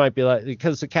race might be like,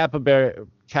 because the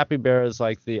capybara is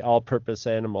like the all-purpose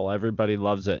animal. Everybody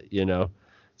loves it, you know.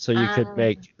 So you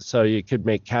could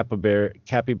make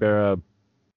capybara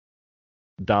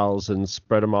dolls and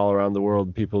spread them all around the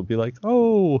world. People would be like,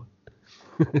 "Oh."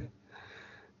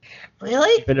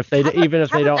 Really? Even if they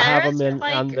don't have them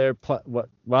on their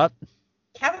what?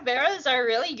 Capybaras are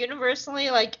really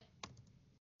universally like.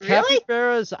 Really?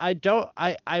 Capybaras,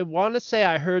 I want to say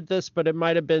I heard this, but it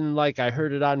might have been like I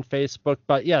heard it on Facebook.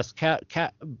 But yes,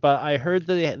 but I heard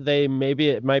that maybe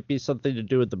it might be something to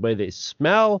do with the way they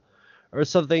smell or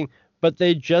something. But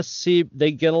they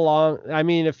get along. I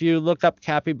mean, if you look up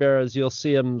capybaras, you'll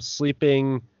see them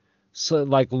sleeping,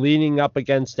 like leaning up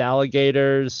against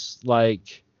alligators,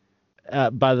 like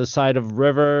by the side of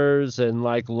rivers, and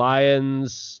like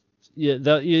lions.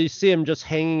 You see them just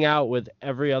hanging out with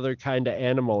every other kind of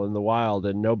animal in the wild,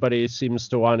 and nobody seems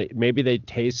to want it. Maybe they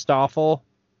taste awful.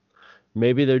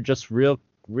 Maybe they're just real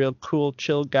cool,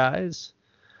 chill guys.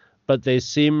 But they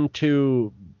seem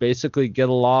to basically get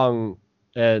along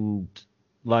and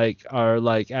like are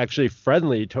like actually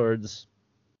friendly towards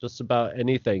just about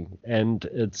anything, and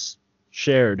it's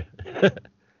shared. I never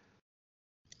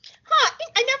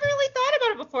really thought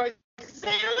about it before.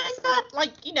 I always thought,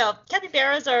 like, you know,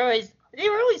 capybaras were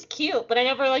always cute, but I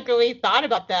never like really thought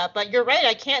about that. But you're right,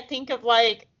 I can't think of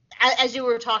like, as you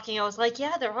were talking, I was like,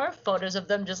 yeah, there are photos of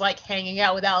them just like hanging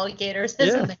out with alligators,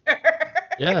 isn't there?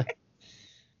 Yeah.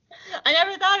 I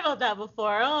never thought about that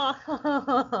before.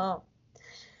 Oh.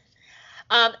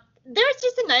 There's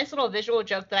just a nice little visual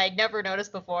joke that I'd never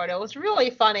noticed before, and it was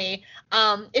really funny.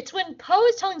 It's when Poe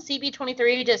is telling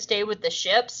CB-23 to stay with the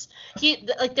ships.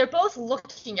 They're both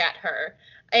looking at her,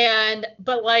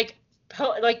 but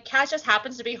Poe, like Kaz just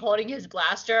happens to be holding his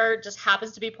blaster, just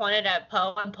happens to be pointed at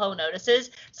Poe, and Poe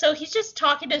notices. So he's just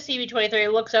talking to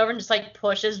CB-23, looks over and just like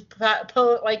pushes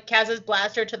Poe, like Kaz's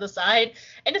blaster to the side,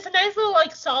 and it's a nice little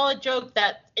like solid joke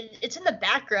that it's in the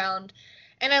background.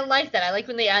 And I like that. I like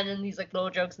when they add in these like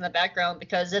little jokes in the background,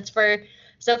 because it's for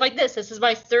stuff like this. This is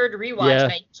my third rewatch,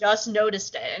 and I just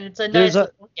noticed it, and it's a nice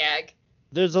little gag.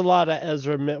 There's a lot of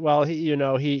Ezra. Well,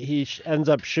 he ends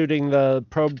up shooting the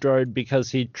probe droid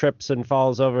because he trips and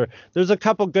falls over. There's a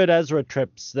couple good Ezra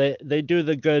trips. They do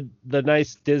the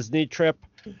nice Disney trip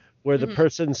where the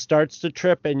person starts to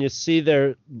trip and you see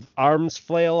their arms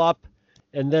flail up.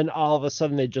 And then all of a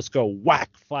sudden they just go whack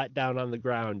flat down on the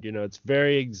ground. You know, it's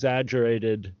very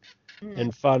exaggerated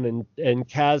and fun. And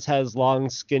Kaz has long,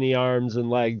 skinny arms and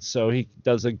legs, so he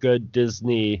does a good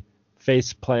Disney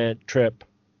faceplant trip.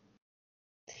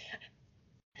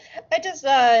 I just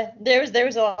there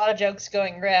was a lot of jokes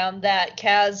going around that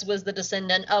Kaz was the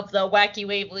descendant of the wacky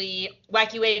wavy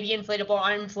inflatable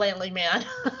arm flailing man.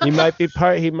 he might be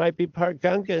part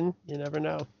Gungan. You never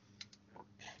know.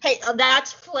 Hey,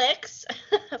 that's Flix.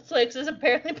 Flix is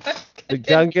apparently part of the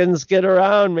Gungans get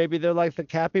around. Maybe they're like the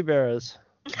capybaras.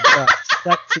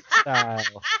 Sexy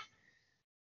style.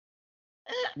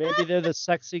 Maybe they're the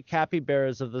sexy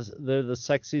capybaras they're the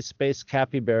sexy space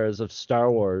capybaras of Star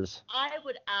Wars. I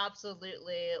would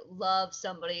absolutely love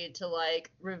somebody to like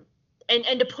and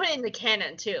to put it in the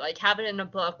canon too, like have it in a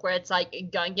book where it's like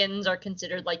Gungans are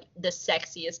considered like the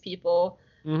sexiest people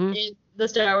in the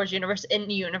Star Wars universe, and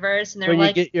they're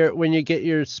when you get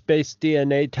your space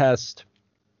DNA test,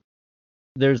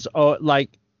 there's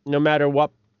like no matter what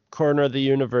corner of the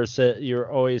universe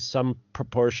you're always some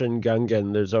proportion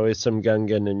Gungan. There's always some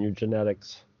Gungan in your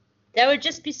genetics. That would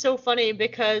just be so funny,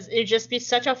 because it'd just be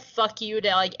such a fuck you to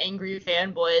like angry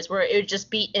fanboys, where it would just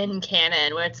be in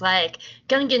canon, where it's like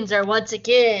Gungans are once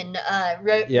again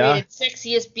rated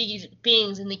sexiest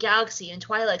beings in the galaxy, and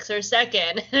Twi'leks are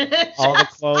second. All the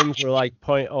clones were like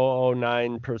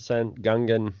 0.009%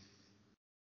 Gungan.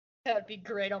 That would be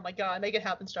great. Oh my god, make it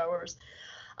happen, Star Wars.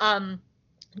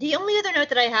 The only other note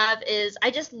that I have is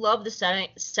I just love the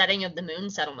setting of the moon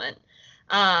settlement.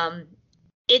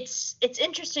 It's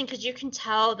interesting because you can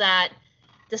tell that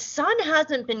the sun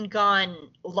hasn't been gone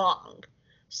long.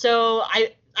 So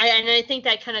I think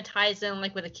that kind of ties in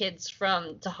like with the kids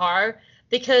from Tahar,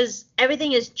 because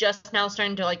everything is just now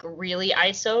starting to like really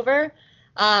ice over.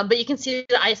 But you can see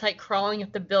the ice like crawling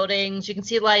up the buildings. You can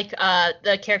see like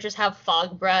the characters have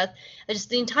fog breath. And just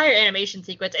the entire animation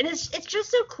sequence, and it's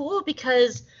just so cool,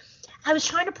 because I was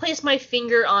trying to place my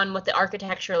finger on what the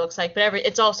architecture looks like, but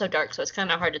it's also dark, so it's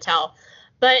kind of hard to tell.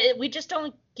 But we just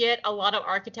don't get a lot of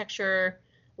architecture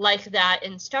like that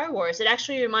in Star Wars. It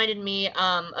actually reminded me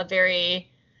of very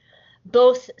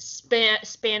both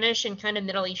Spanish and kind of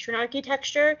Middle Eastern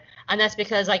architecture, and that's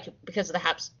because of the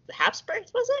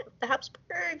Habsburgs, was it? The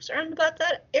Habsburgs around about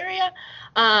that area.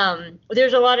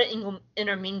 There's a lot of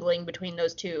intermingling between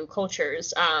those two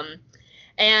cultures,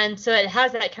 and so it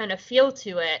has that kind of feel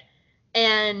to it.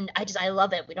 And I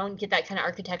love it. We don't get that kind of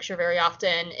architecture very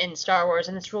often in Star Wars,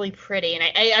 and it's really pretty. And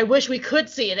I wish we could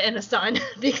see it in the sun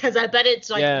because I bet it's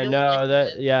like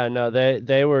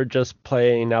they were just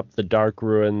playing up the Dark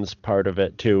Ruins part of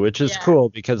it too, which is cool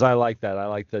because I like that. I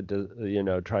like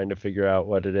the trying to figure out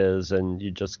what it is, and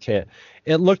you just can't.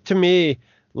 It looked to me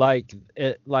like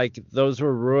those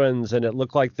were ruins, and it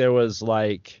looked like there was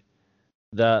like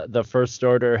the First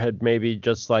Order had maybe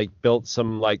just like built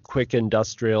some like quick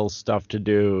industrial stuff to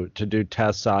do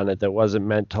tests on it that wasn't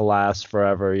meant to last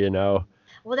forever,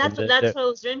 Well, that's what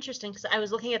was interesting, because I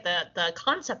was looking at the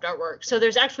concept artwork. So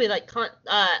there's actually like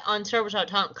on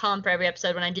StarWars.com for every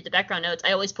episode when I do the background notes,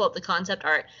 I always pull up the concept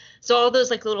art. So all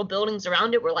those like little buildings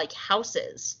around it were like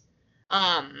houses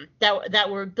that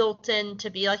were built in to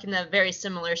be like in a very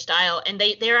similar style, and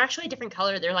they're actually a different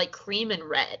color. They're like cream and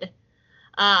red.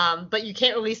 But you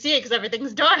can't really see it because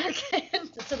everything's dark.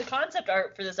 So the concept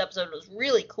art for this episode was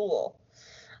really cool.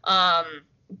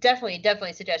 Definitely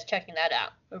suggest checking that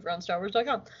out over on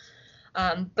StarWars.com.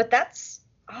 But that's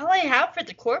all I have for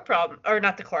the core problem, or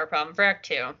not the core problem, for Act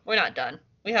 2. We're not done.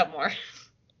 We have more.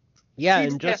 Yeah,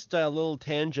 and just a little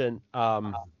tangent.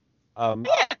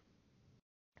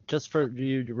 Just for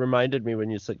you reminded me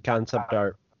when you said concept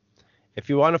art. If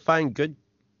you want to find good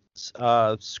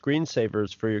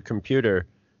screensavers for your computer,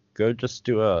 go just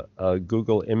do a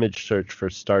Google image search for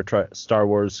Star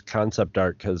Wars concept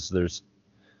art, because there's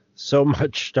so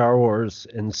much Star Wars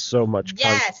and so much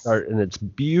concept art, and it's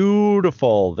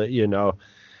beautiful that you'll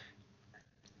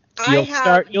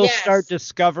start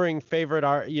discovering favorite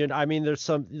art.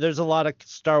 There's a lot of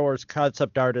Star Wars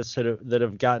concept artists that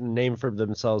have gotten name for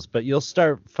themselves, but you'll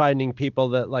start finding people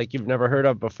that like you've never heard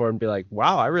of before and be like,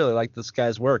 wow, I really like this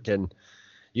guy's work, and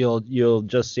you'll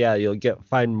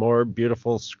find more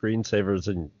beautiful screensavers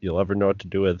than you'll ever know what to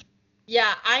do with.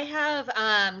 Yeah, I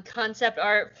have concept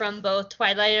art from both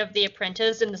Twilight of the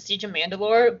Apprentice and The Siege of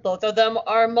Mandalore. Both of them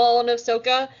are Maul and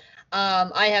Ahsoka.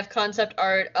 I have concept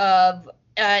art of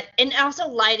and also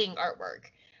lighting artwork.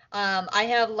 I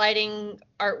have lighting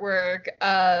artwork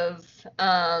of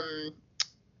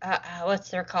what's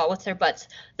their butts?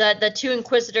 The two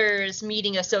Inquisitors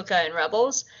meeting Ahsoka in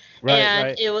Rebels.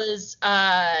 Right. It was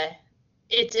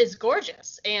it's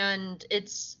gorgeous, and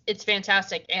it's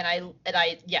fantastic, and I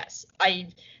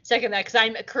second that, because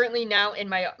I'm currently now in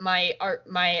my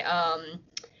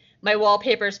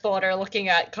wallpapers folder looking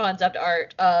at concept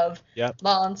art of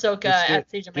Maul and Ahsoka at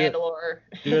Siege of Mandalore.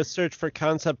 Do a search for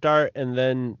concept art and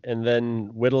then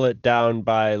whittle it down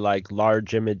by like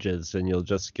large images, and you'll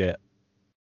just get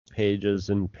pages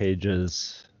and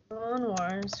pages. Clone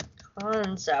Wars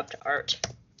concept art.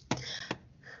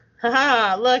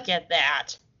 Haha, look at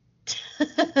that.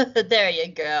 There you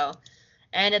go.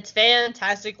 And it's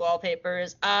fantastic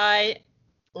wallpapers. It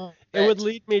would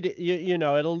lead me to,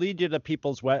 it'll lead you to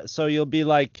people's so you'll be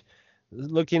like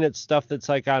looking at stuff that's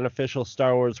like on official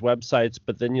Star Wars websites,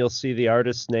 but then you'll see the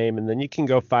artist's name, and then you can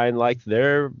go find like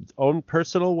their own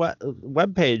personal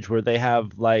web page where they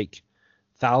have like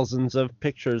thousands of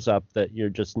pictures up that you're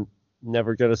just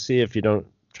never going to see if you don't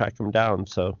track them down.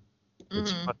 So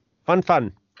it's fun.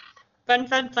 Fun.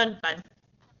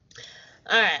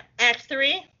 All right, Act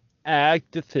 3.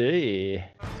 Act 3.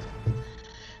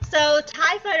 So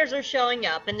TIE fighters are showing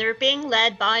up, and they're being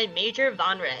led by Major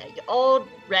Von Reg, old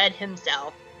Red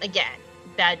himself. Again,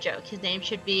 bad joke. His name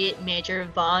should be Major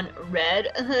Von Red.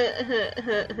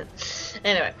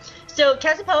 Anyway, so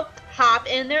Kes and Poe hop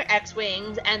in their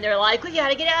X-Wings, and they're like, we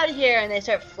gotta get out of here, and they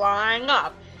start flying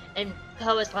off. And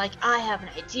Poe is like, I have an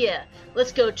idea.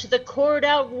 Let's go to the Cored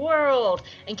Out world.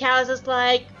 And Kaz is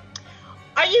like,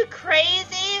 are you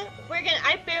crazy?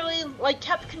 I barely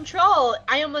kept control.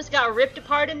 I almost got ripped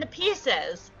apart into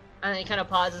pieces. And then he kind of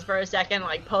pauses for a second,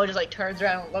 like Poe just turns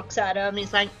around and looks at him, and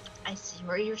he's like, I see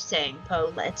what you're saying,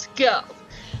 Poe, let's go.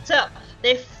 So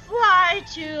they fly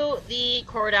to the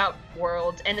Cored Out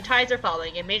world, and the TIEs are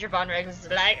following, and Major Von Reg is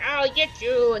like, I'll get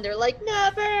you, and they're like,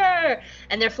 never!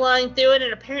 And they're flying through it,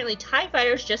 and apparently TIE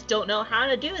fighters just don't know how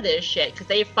to do this shit, because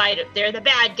they're the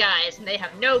bad guys, and they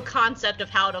have no concept of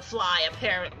how to fly,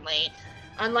 apparently.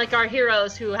 Unlike our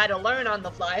heroes who had to learn on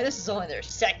the fly. This is only their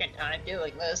second time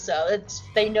doing this, so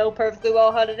they know perfectly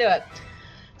well how to do it.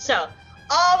 So,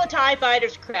 all the TIE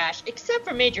fighters crash, except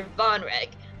for Major Von Reg,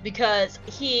 because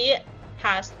he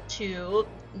has to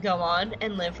go on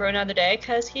and live for another day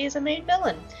because he's a main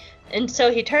villain. And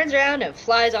so he turns around and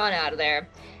flies on out of there.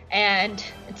 And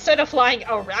instead of flying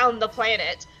around the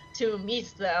planet to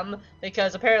meet them,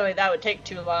 because apparently that would take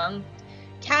too long,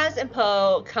 Kaz and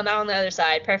Poe come out on the other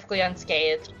side perfectly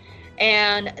unscathed.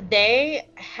 And they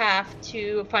have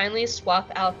to finally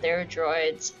swap out their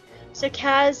droids. So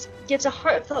Kaz gives a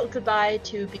heartfelt goodbye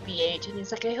to BB-8, and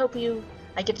he's like,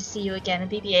 I get to see you again. And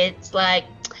BB-8's like,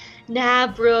 nah,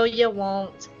 bro, you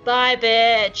won't. Bye,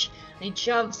 bitch. And he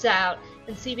jumps out,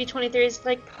 and CB-23 is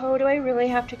like, Poe, do I really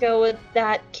have to go with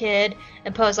that kid?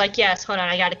 And Poe's like, yes, hold on,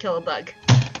 I gotta kill a bug.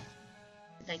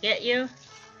 Did I get you?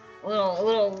 A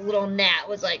little gnat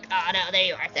was like, oh no, there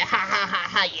you are. Ha ha ha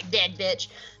ha, you dead bitch.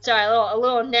 Sorry, a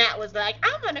little gnat was like,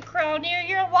 I'm gonna crawl near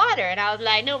your water. And I was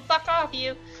like, no, fuck off,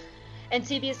 you. And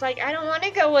CB's like, I don't want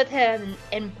to go with him.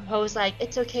 And Poe's like,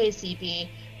 it's okay, CB.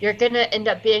 You're going to end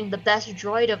up being the best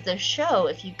droid of the show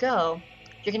if you go.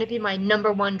 You're going to be my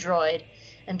number one droid.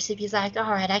 And CB's like,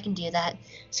 all right, I can do that.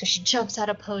 So she jumps out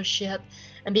of Poe's ship.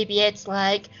 And BB-8's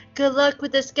like, good luck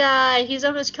with this guy. He's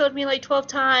almost killed me like 12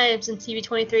 times. And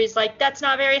CB-23 is like, that's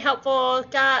not very helpful.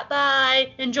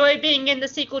 Bye. Enjoy being in the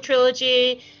sequel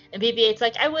trilogy. And BB-8's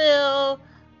like, I will.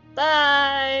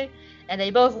 Bye. And they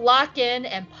both lock in,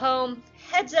 and Poe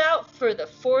heads out for The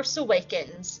Force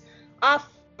Awakens, off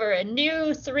for a new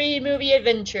 3-movie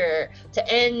adventure to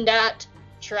end at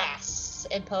Trask.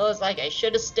 And Poe's like, I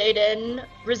should have stayed in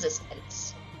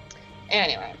Resistance.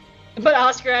 Anyway, but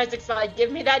Oscar Isaac's like, give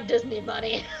me that Disney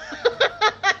money.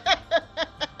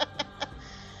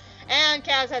 And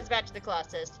Kaz heads back to the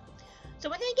Colossus. So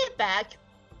when they get back,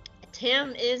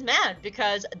 Tim is mad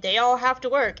because they all have to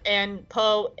work, and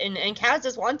Poe and Kaz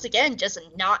is once again just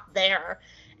not there.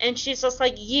 And she's just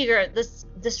like, Yeager,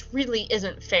 this really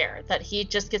isn't fair that he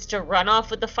just gets to run off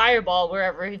with the fireball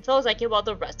wherever he feels like it while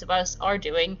the rest of us are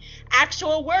doing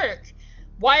actual work.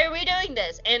 Why are we doing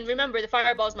this? And remember, the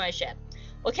fireball's my ship.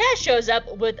 Well, Kaz shows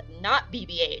up with not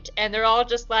BB-8, and they're all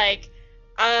just like,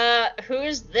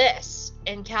 who's this?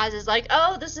 And Kaz is like,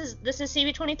 oh, this is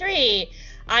CB-23.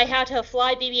 I had to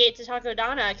fly BB-8 to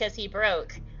Takodana because he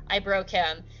broke. I broke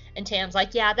him. And Tam's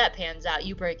like, yeah, that pans out.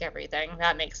 You break everything.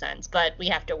 That makes sense. But we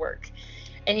have to work.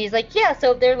 And he's like, yeah,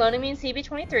 so they're loaning me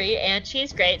CB-23, and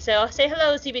she's great. So say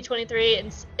hello, CB-23.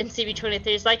 And CB-23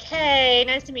 is like, hey,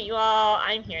 nice to meet you all.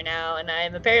 I'm here now, and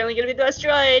I'm apparently going to be the best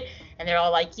droid. And they're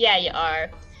all like, yeah, you are.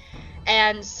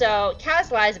 And so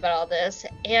Kaz lies about all this,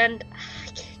 and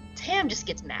Tam just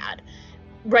gets mad.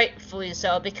 Rightfully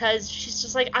so, because she's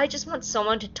just like, I just want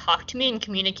someone to talk to me and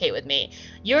communicate with me.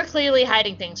 You're clearly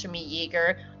hiding things from me,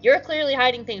 Yeager. You're clearly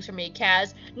hiding things from me,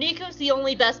 Kaz. Neeku's the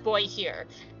only best boy here.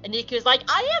 And Neeku's like,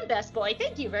 I am best boy.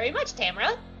 Thank you very much,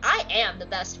 Tamara. I am the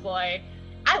best boy.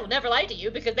 I will never lie to you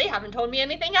because they haven't told me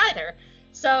anything either.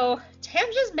 So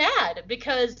Tam's just mad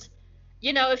because,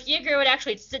 if Yeager would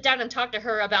actually sit down and talk to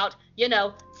her about,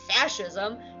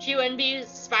 fascism, she wouldn't be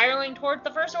spiraling toward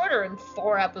the First Order in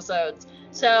 4 episodes.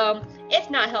 So it's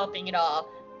not helping at all.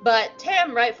 But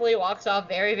Tam rightfully walks off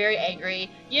very, very angry.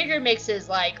 Yeager makes his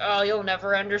oh, you'll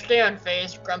never understand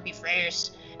face, grumpy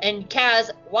face. And Kaz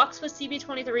walks with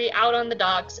CB-23 out on the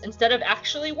docks instead of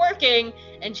actually working,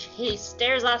 and he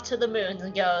stares off to the moon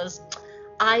and goes,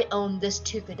 I own this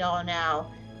Tuka doll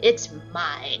now. It's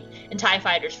mine. And TIE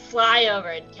fighters fly over,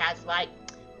 and Kaz's like,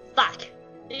 fuck.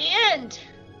 The end.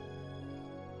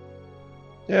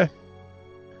 Yeah.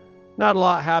 Not a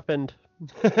lot happened.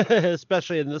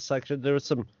 Especially in this section. There was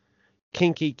some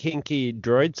kinky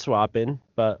droid swapping,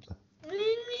 but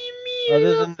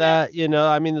other than that,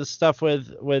 the stuff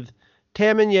with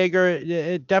Tam and Yeager,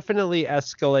 it definitely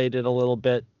escalated a little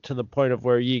bit to the point of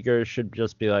where Yeager should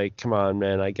just be like, come on,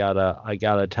 man, I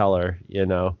gotta tell her,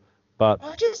 But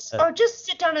or just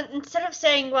sit down and instead of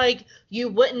saying you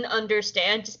wouldn't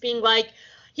understand, just being like,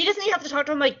 he doesn't even have to talk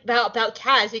to him about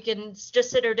Kaz. He can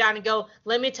just sit her down and go,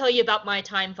 let me tell you about my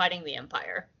time fighting the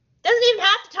Empire. Doesn't even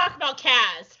have to talk about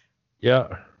Kaz. Yeah.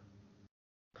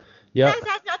 Kaz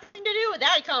has nothing to do with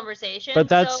that conversation. But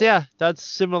that's similar. That's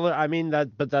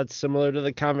similar to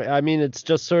the comment. It's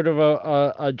just sort of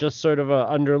a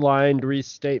underlined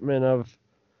restatement of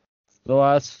the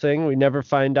last thing. We never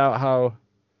find out how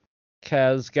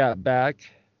Kaz got back,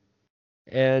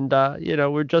 and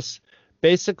we're just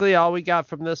basically all we got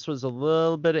from this was a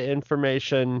little bit of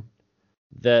information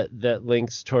that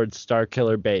links towards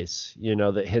Starkiller Base,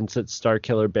 that hints at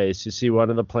Starkiller Base. You see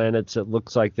one of the planets, it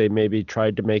looks like they maybe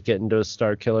tried to make it into a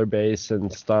Starkiller Base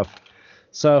and stuff.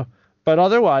 So, but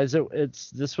otherwise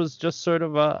this was just sort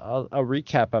of a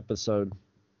recap episode.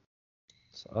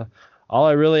 So all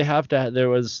I really have to, there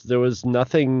was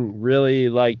nothing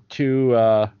really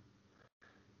too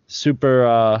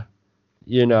super,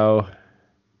 you know,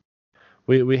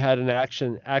 we had an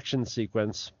action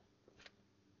sequence.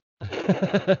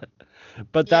 But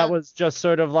Yeah. that was just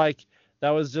sort of like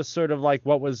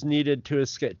what was needed to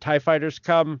escape. TIE fighters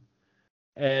come,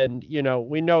 and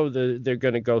we know they're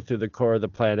going to go through the core of the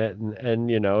planet, and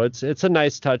it's a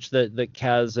nice touch that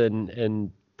Kaz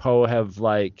and Poe have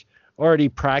like already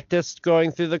practiced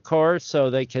going through the core, so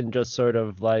they can just sort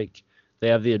of like they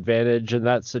have the advantage in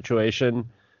that situation.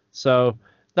 So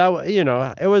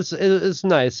that it was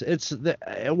nice.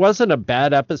 It wasn't a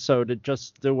bad episode. It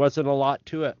just there wasn't a lot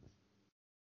to it.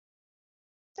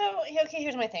 So, okay,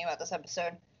 here's my thing about this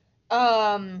episode.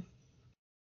 I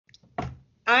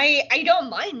don't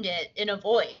mind it in a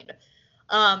Void.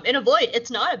 In a Void,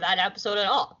 it's not a bad episode at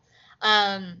all.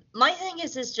 My thing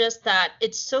is just that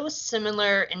it's so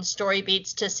similar in story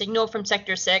beats to Signal from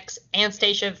Sector 6 and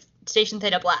Station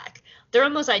Theta Black. They're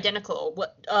almost identical.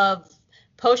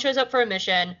 Poe shows up for a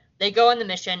mission. They go on the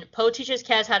mission. Poe teaches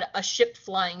Kaz how a ship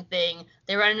flying thing.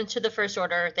 They run into the First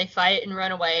Order. They fight and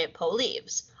run away. Poe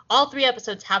leaves. All 3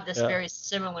 episodes have this very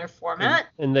similar format.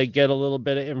 And they get a little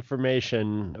bit of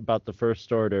information about the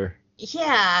First Order.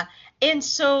 Yeah, and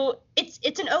so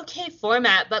it's an okay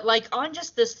format, but like on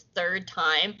just this 3rd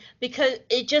time, because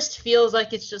it just feels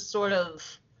like it's just sort of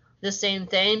the same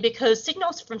thing, because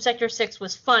Signals from Sector 6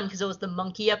 was fun because it was the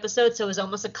monkey episode, so it was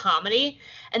almost a comedy,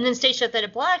 and then Station Theta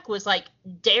Black was like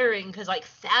daring because like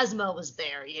Phasma was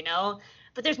there,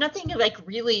 but there's nothing like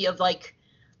really of like,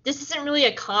 this isn't really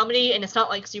a comedy, and it's not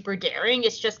like super daring.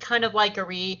 It's just kind of like a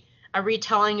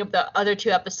retelling of the other 2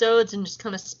 episodes and just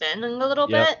kind of spinning a little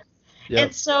bit. Yep.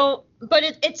 And so, but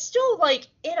it's still like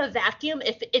in a vacuum.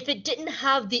 If it didn't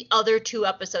have the other 2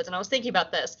 episodes, and I was thinking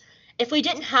about this, if we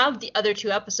didn't have the other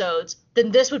 2 episodes,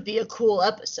 then this would be a cool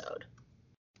episode.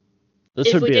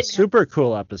 This would be a super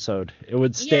cool episode. It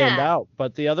would stand out.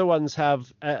 But the other ones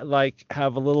have a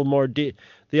little more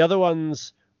the other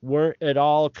ones weren't at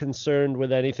all concerned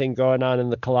with anything going on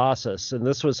in the Colossus, and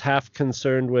this was half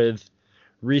concerned with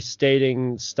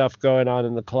restating stuff going on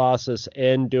in the Colossus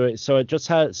and doing so. It just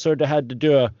had to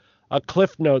do a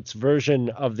Cliff Notes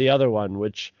version of the other one,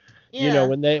 which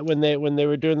when they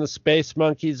were doing the Space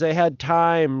Monkeys, they had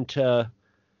time to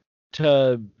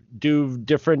do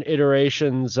different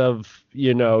iterations of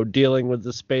dealing with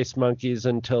the Space Monkeys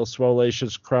until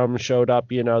Swolacious Crumb showed up.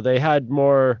 They had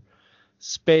more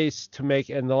space to make,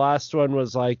 and the last one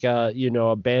was like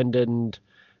abandoned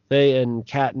and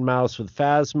cat and mouse with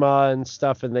Phasma and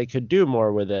stuff, and they could do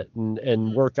more with it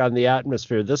and work on the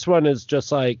atmosphere. This one is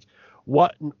just like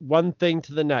one thing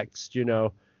to the next, Okay,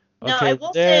 no, I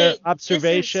will say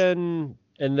observation,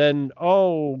 and then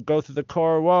go through the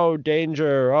core. Whoa,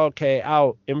 danger. Okay,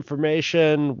 out.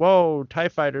 Information. Whoa, TIE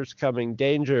fighters coming.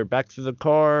 Danger. Back through the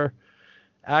core.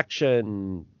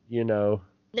 Action. No,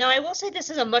 I will say this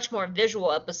is a much more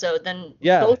visual episode than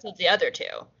both of the other 2.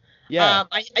 Yeah.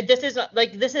 This is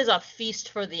a feast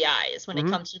for the eyes when it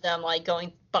comes to them like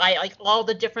going by like all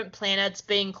the different planets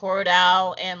being cored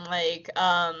out, and like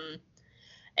I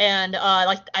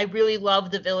really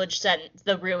love the village set,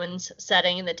 the ruins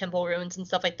setting, and the temple ruins and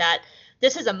stuff like that.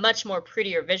 This is a much more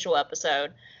prettier visual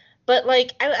episode. But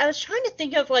like I was trying to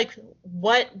think of like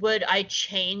what would I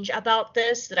change about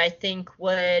this that I think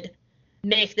would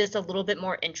make this a little bit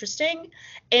more interesting,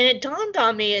 and it dawned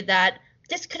on me that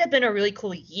this could have been a really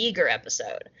cool Yeager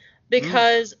episode,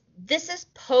 because this is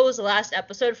Poe's last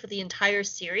episode for the entire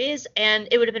series, and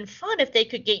it would have been fun if they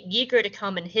could get Yeager to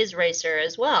come in his racer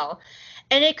as well.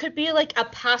 And it could be like a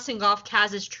passing off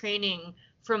Kaz's training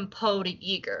from Poe to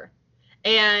Yeager.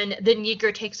 And then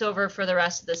Yeager takes over for the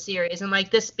rest of the series. And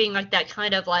like this being like that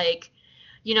kind of like,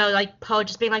 like Poe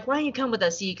just being like, why don't you come with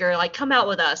us, Yeager? Like, come out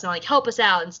with us and like help us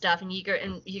out and stuff. And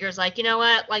Yeager's like, you know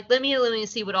what? Like, let me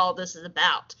see what all this is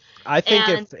about. I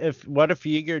think what if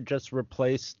Yeager just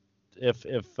replaced if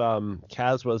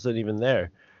Kaz wasn't even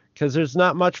there? Because there's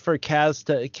not much for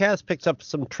Kaz picks up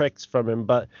some tricks from him,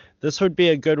 but this would be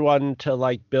a good one to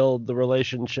like build the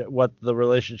relationship, what the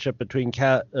relationship between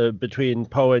Poe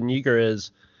and Yeager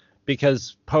is,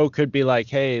 because Poe could be like,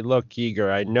 hey, look,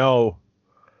 Yeager, I know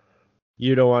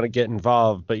you don't want to get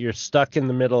involved, but you're stuck in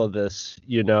the middle of this,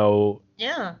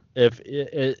 Yeah. If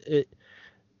it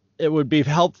would be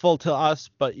helpful to us,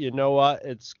 but you know what?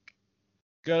 It's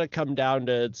gonna come down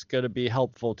to it's gonna be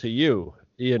helpful to you.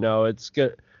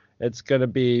 It's gonna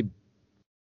be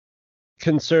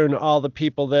concern all the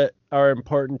people that are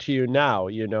important to you now.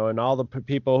 And all the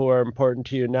people who are important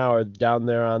to you now are down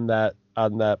there on that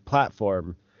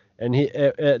platform. And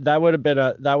and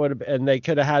they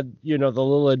could have had, the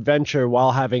little adventure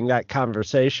while having that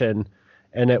conversation,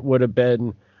 and it would have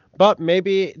been But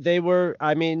maybe they were.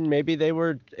 I mean, maybe they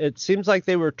were. It seems like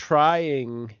they were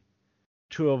trying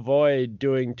to avoid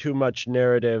doing too much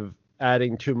narrative,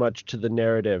 adding too much to the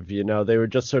narrative. You know, they were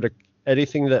just sort of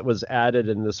anything that was added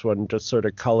in this one just sort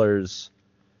of colors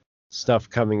stuff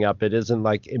coming up. It isn't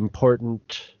like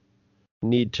important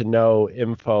need to know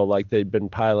info like they'd been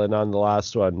piling on the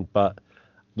last one. But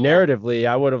narratively,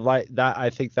 I would have liked that. I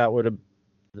think that would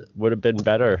have been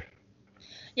better.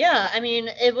 Yeah, I mean,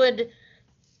 it would.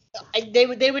 They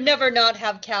would never not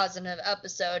have Kaz in an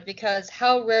episode, because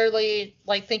how rarely,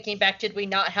 like, thinking back, did we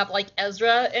not have like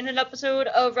Ezra in an episode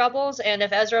of Rebels? And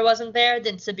if Ezra wasn't there,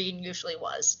 then Sabine usually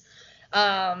was.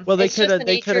 Well, they could have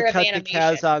cut to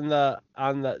Kaz on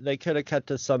the they could have cut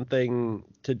to something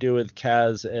to do with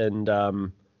Kaz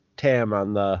and Tam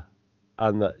on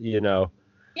the you know.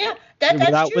 Yeah, that's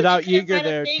true. Without Yeager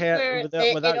there,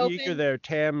 Yeager there,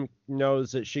 Tam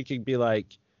knows that she could be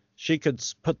like, she could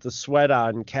put the sweat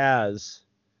on Kaz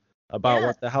about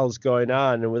what the hell's going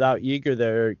on, and without Yeager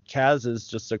there, Kaz is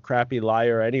just a crappy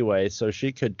liar anyway, so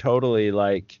she could totally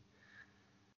like,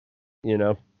 you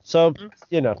know. So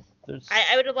you know,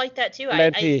 I would have liked that too. I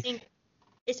think,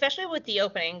 especially with the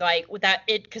opening, like with that,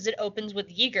 because it opens with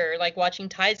Yeager like watching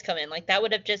Ties come in, like that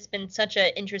would have just been such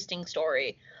an interesting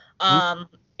story.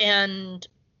 And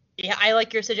yeah, I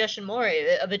like your suggestion more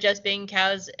of it just being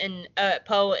Kaz and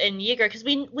Poe and Yeager, because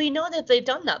we know that they've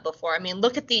done that before. I mean,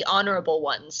 look at the Honorable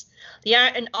Ones. The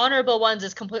Honorable Ones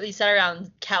is completely set around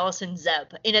Kallus and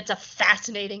Zeb, and it's a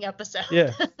fascinating episode.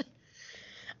 Yeah.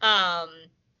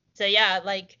 So yeah,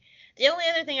 like the only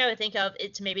other thing I would think of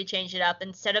is to maybe change it up.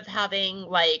 Instead of having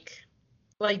like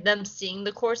them seeing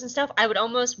the course and stuff, I would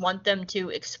almost want them to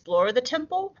explore the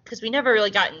temple, because we never really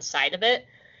got inside of it.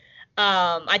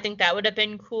 I think that would have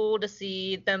been cool to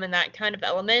see them in that kind of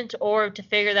element, or to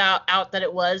figure out that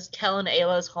it was Kel and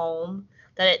Ayla's home,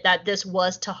 that this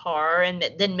was Tahar, and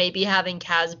then maybe having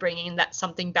Kaz bringing that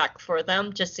something back for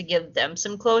them just to give them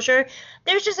some closure.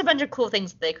 There's just a bunch of cool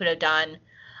things that they could have done.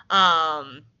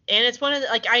 And it's one of the,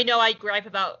 like, I know I gripe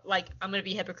about, like, I'm going to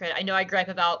be a hypocrite. I know I gripe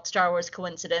about Star Wars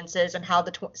coincidences and how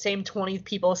the same 20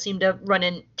 people seem to run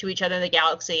into each other in the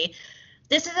galaxy.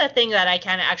 This is a thing that I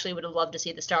kind of actually would have loved to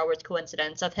see, the Star Wars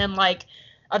coincidence of them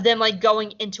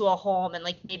going into a home and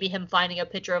like maybe him finding a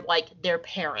picture of like their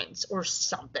parents or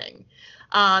something.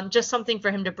 Just something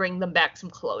for him to bring them back some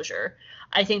closure.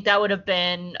 I think that would have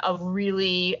been a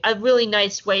really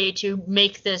nice way to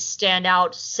make this stand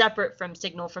out, separate from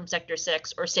Signal from Sector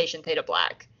 6 or Station Theta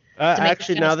Black.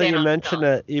 Actually, now that you mention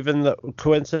it, even the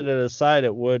coincidence aside,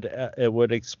 it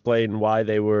would explain why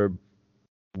they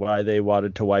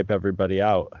wanted to wipe everybody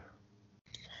out.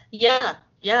 Yeah.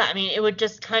 I mean, it would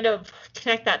just kind of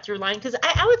connect that through line, because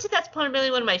I would say that's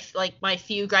probably one of my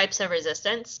few gripes of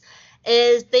Resistance,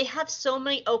 is they have so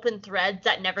many open threads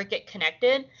that never get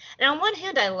connected. And on one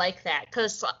hand, I like that,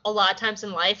 because a lot of times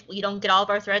in life, we don't get all of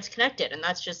our threads connected, and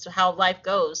that's just how life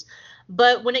goes.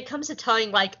 But when it comes to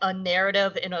telling like a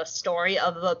narrative in a story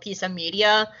of a piece of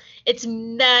media, it's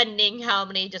maddening how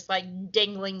many just like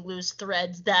dangling loose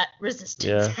threads that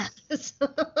Resistance has.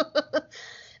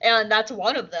 And that's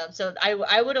one of them. So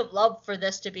I would have loved for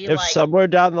this to be if somewhere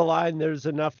down the line there's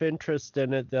enough interest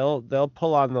in it, they'll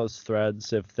pull on those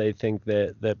threads if they think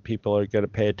that people are going to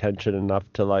pay attention enough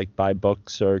to like buy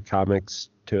books or comics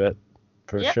to it,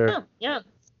 for sure. Yeah,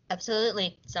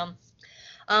 absolutely. So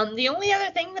the only other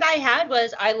thing that I had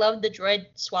was I love the droid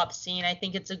swap scene. I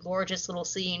think it's a gorgeous little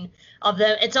scene of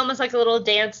them. It's almost like a little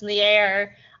dance in the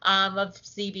air of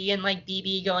CB and like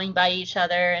BB going by each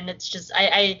other, and it's just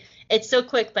it's so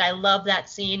quick, but I love that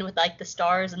scene with like the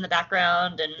stars in the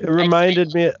background. And it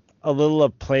reminded me a little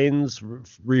of planes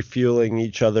refueling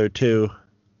each other too.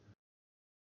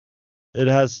 It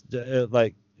has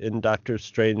like in Doctor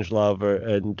Strangelove,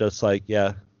 and just like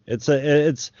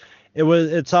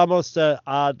it's almost an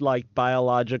odd like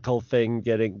biological thing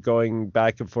going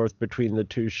back and forth between the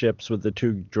two ships with the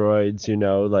two droids, you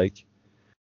know, like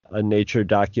a nature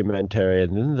documentary,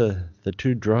 and then the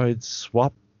two droids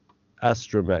swap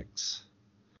astromechs.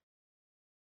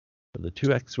 The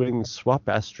two X-wings swap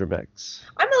astromechs.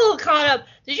 I'm a little caught up.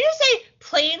 Did you say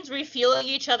planes refueling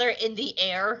each other in the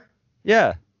air?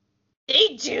 Yeah.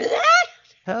 They do that?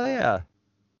 Hell yeah.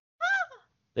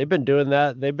 They've been doing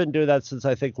that since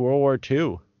I think World War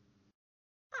II.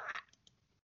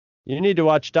 You need to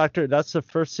watch that's the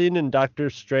first scene in Doctor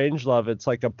Strangelove. It's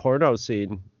like a porno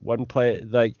scene.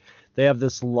 Like they have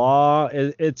this law.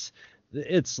 It's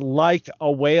like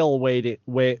a whale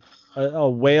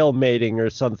mating or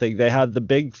something. They have the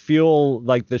big fuel,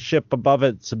 like the ship above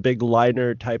it's a big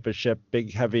liner type of ship,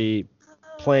 big heavy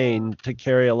plane to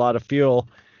carry a lot of fuel.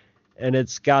 and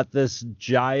it's got this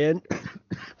giant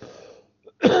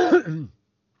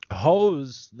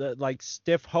hose, that like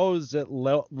stiff hose that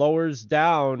lowers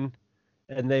down,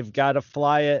 and they've got to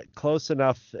fly it close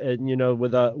enough, and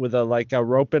with a like a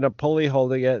rope and a pulley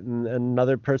holding it, and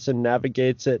another person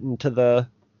navigates it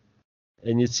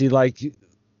and you see like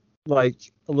a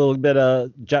little bit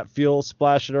of jet fuel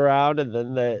splashing around, and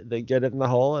then they get it in the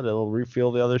hole, and it'll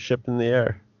refuel the other ship in the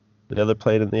air, the other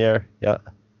plane in the air. Yeah.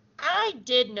 I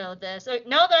did know this.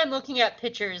 Now that I'm looking at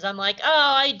pictures, I'm like,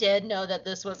 oh, I did know that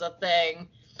this was a thing.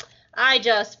 I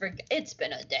just forgot. It's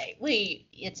been a day.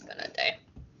 It's been a day.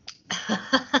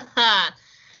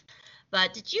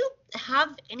 But did you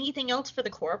have anything else for the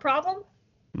core problem?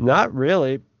 Not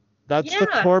really. That's the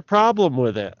core problem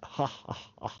with it.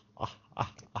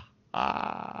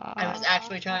 I was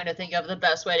actually trying to think of the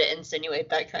best way to insinuate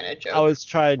that kind of joke. I was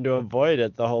trying to avoid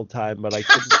it the whole time, but I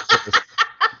couldn't.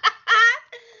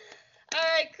 All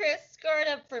right, Chris, score it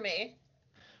up for me.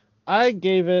 I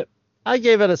gave it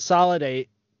a solid 8.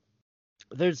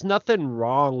 There's nothing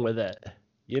wrong with it.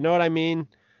 You know what I mean?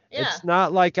 Yeah. It's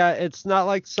not like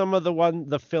some of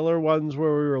the filler ones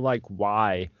where we were like,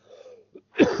 why?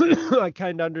 I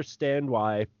kind of understand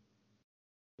why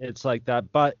it's like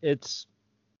that, but it's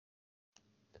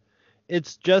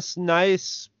just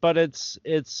nice, but it's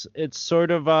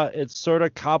sort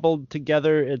of cobbled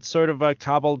together. It's sort of a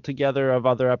cobbled together of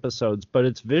other episodes, but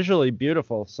it's visually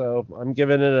beautiful. So I'm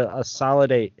giving it a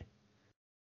solid 8.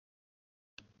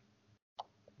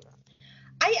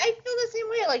 I feel the same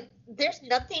way. Like, there's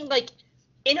nothing, like,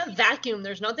 in a vacuum,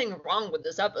 there's nothing wrong with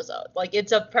this episode. Like,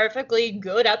 it's a perfectly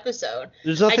good episode.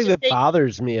 There's nothing that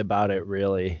bothers me about it,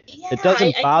 really. Yeah, it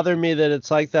doesn't bother me that it's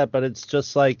like that, but it's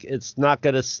just like, it's not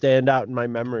going to stand out in my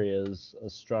memory as a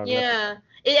strong episode.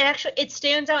 It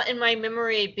stands out in my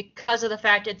memory because of the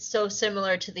fact it's so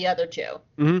similar to the other two.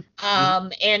 Mm-hmm.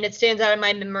 And it stands out in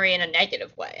my memory in a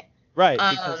negative way. Right,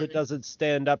 because it doesn't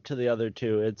stand up to the other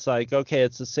two. It's like, okay,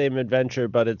 it's the same adventure,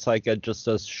 but it's like just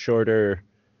a shorter,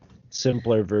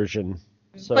 simpler version.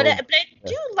 So, but I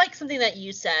do like something that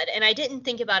you said, and I didn't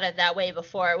think about it that way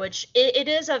before, which it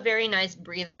is a very nice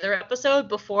breather episode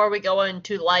before we go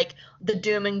into, like, the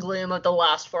doom and gloom of the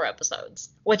last 4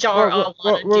 episodes, which are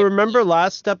remember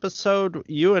last episode,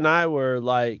 you and I were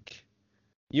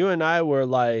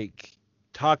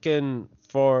talking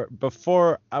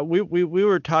we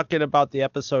were talking about the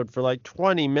episode for like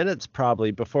 20 minutes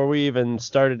probably before we even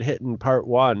started hitting part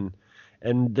 1.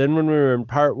 And then when we were in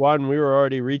part 1, we were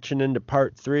already reaching into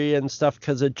part 3 and stuff,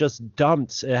 because it just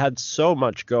dumps. It had so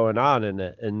much going on in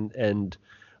it, and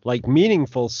like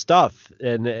meaningful stuff.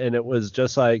 And it was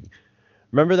just like,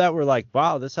 remember that we're like,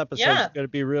 wow, this episode's going to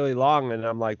be really long. And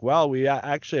I'm like, well, we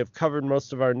actually have covered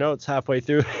most of our notes halfway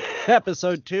through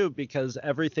episode 2, because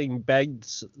everything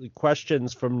begs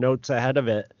questions from notes ahead of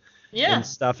it and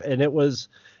stuff. And it was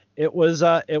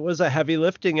a heavy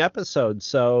lifting episode.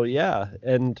 So yeah.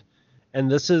 And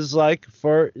this is like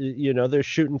for, they're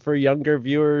shooting for younger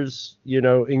viewers,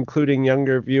 including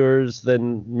younger viewers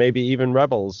than maybe even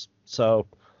Rebels. So,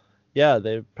 yeah,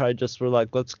 they probably just were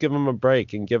like, let's give them a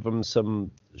break and give them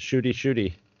some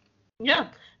shooty. Yeah,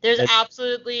 there's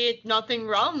absolutely nothing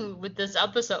wrong with this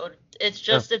episode. It's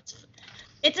just,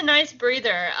 it's a nice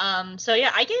breather. So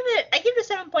yeah, I gave it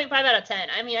a 7.5 out of 10.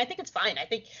 I mean, I think it's fine. I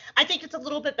think it's a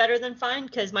little bit better than fine,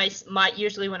 because my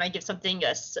usually when I give something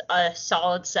a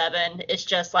solid 7, it's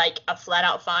just like a flat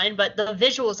out fine. But the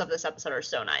visuals of this episode are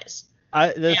so nice.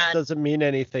 This doesn't mean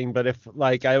anything, but if,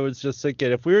 like, I was just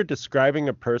thinking, if we were describing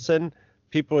a person,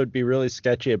 people would be really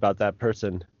sketchy about that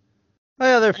person. Oh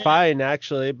yeah, they're fine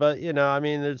actually, but I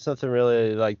mean, there's nothing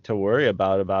really like to worry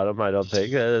about them. I don't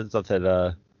think there's nothing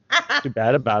too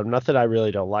bad about them. Nothing I really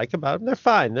don't like about them. They're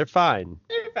fine.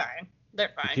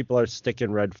 People are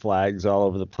sticking red flags all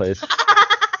over the place.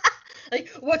 Like,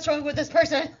 what's wrong with this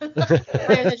person?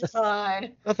 They're just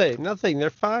fine. Nothing.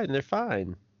 They're fine.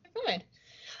 Fine.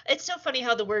 It's so funny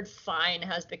how the word fine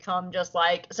has become just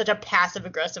like such a passive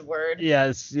aggressive word.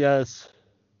 Yes. It's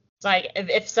like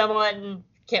if someone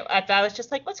if I was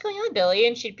just like, what's going on, Billy?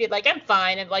 And she'd be like, I'm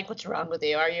fine. And like, what's wrong with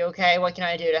you? Are you okay? What can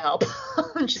I do to help?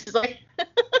 And she's like,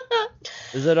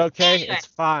 is it okay? Anyway, it's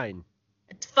fine.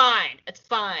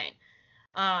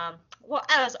 Well,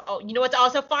 you know what's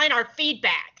also fine? Our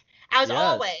feedback. As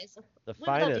always, the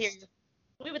finest.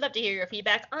 We would love to hear your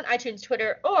feedback on iTunes,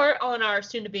 Twitter, or on our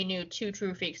soon-to-be new Two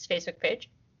True Freaks Facebook page.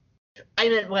 I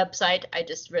meant website. I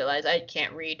just realized I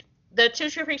can't read the Two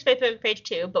True Freaks Facebook page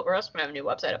too, but we're also going to have a new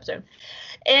website episode.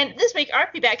 And this week, our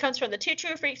feedback comes from the Two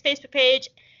True Freaks Facebook page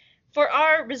for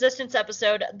our Resistance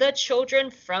episode, The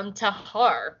Children from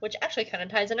Tahar, which actually kind of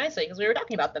ties in nicely because we were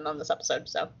talking about them on this episode.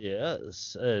 So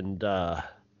Yes, and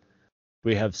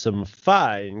we have some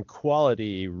fine,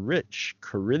 quality, rich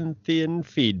Corinthian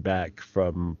feedback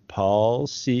from Paul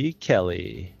C.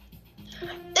 Kelly.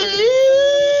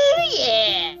 ooh,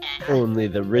 yeah. Only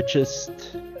the richest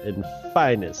and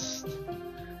finest.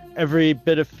 Every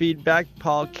bit of feedback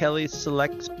Paul Kelly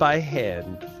selects by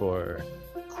hand for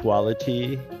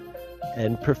quality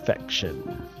and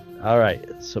perfection. All right,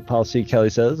 so Paul C. Kelly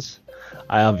says,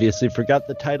 I obviously forgot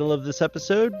the title of this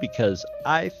episode because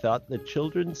I thought the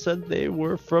children said they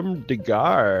were from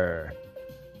Dagar.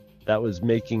 That was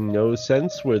making no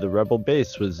sense where the rebel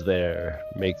base was there.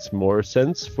 Makes more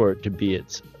sense for it to be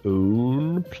its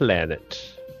own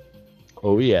planet.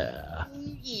 Oh yeah.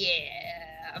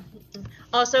 Yeah.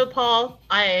 Also, Paul,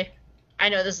 I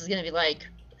know this is gonna be like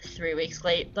 3 weeks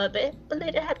late, but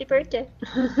belated happy birthday.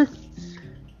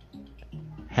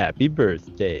 Happy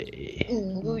birthday.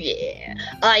 Ooh, yeah.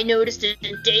 I noticed it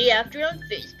the day after on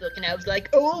Facebook, and I was like,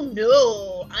 oh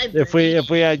no, If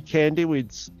we had candy,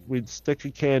 we'd stick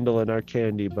a candle in our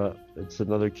candy, but it's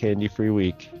another candy-free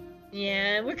week.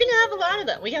 Yeah, we're gonna have a lot of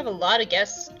them. We have a lot of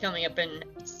guests coming up in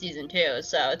season 2,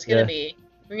 so it's gonna be,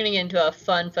 we're gonna get into a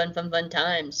fun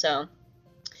time, so.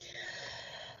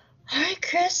 Alright,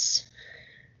 Chris,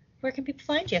 where can people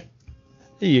find you?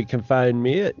 You can find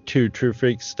me at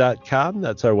twotruefreaks.com.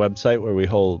 That's our website where we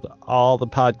hold all the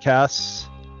podcasts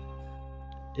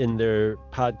in their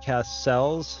podcast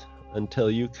cells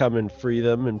until you come and free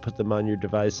them and put them on your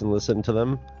device and listen to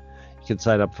them. You can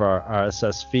sign up for our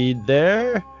RSS feed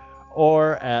there,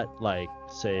 or at, like,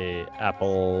 say,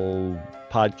 Apple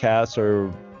Podcasts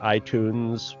or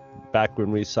iTunes back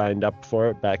when we signed up for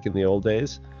it back in the old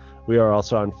days. We are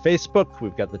also on Facebook.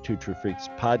 We've got the Two True Freaks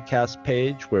podcast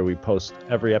page where we post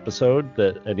every episode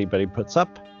that anybody puts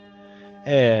up.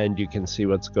 And you can see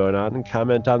what's going on and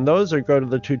comment on those, or go to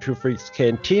the Two True Freaks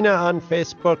Cantina on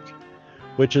Facebook,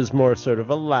 which is more sort of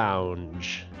a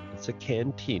lounge. It's a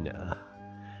cantina.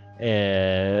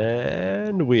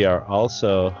 And we are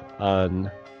also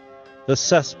on the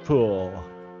cesspool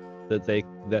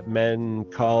that men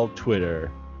call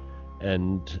Twitter.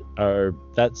 And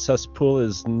that cesspool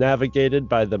is navigated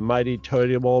by the mighty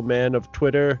totem man of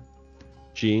Twitter,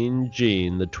 Gene,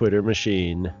 the Twitter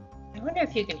machine. I wonder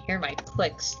if you can hear my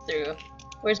clicks through.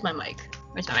 Where's my mic?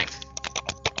 Can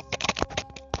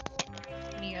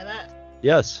you hear that?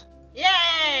 Yes.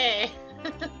 Yay!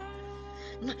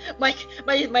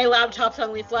 my laptop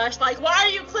suddenly flashed like, why are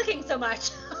you clicking so much?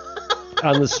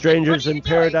 On the Strangers What are in you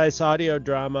Paradise audio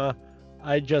drama,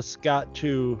 I just got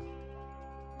to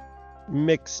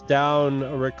mix down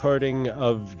a recording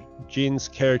of Gene's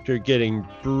character getting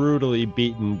brutally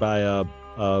beaten by a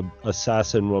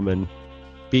assassin woman,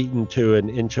 beaten to an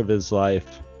inch of his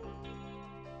life.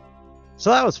 So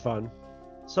that was fun.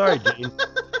 Sorry, Gene.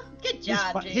 Good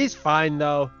job, Gene. He's fine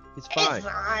though. He's fine. It's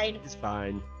fine. He's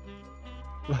fine.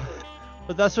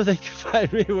 But that's where they can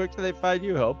find me. Where can they find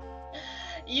you, Hope?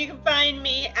 You can find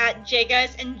me at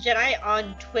JGuysandJedi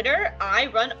on Twitter. I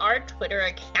run our Twitter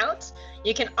account.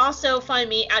 You can also find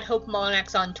me at Hope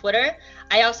Molinax on Twitter.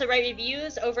 I also write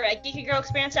reviews over at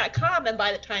geekygirlexperience.com, and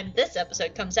by the time this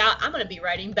episode comes out, I'm going to be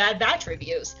writing Bad Batch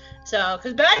reviews. So,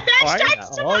 because Bad Batch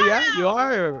starts tomorrow! Oh, yeah, you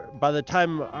are. By the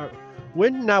time...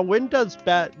 When does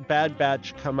Bad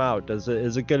Batch come out? Is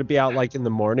it going to be out, like, in the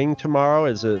morning tomorrow?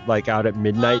 Is it, like, out at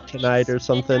midnight tonight or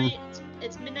something?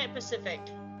 It's midnight Pacific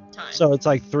time. So it's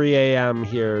like 3 a.m.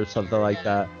 here or something like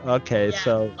that. Okay, yeah.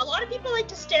 So... A lot of people like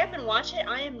to stay up and watch it.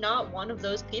 I am not one of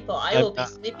those people. I will be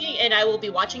sleeping, and I will be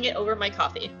watching it over my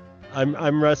coffee.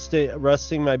 I'm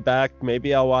resting my back.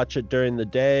 Maybe I'll watch it during the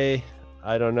day.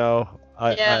 I don't know.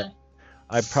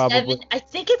 I probably... I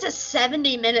think it's a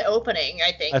 70-minute opening,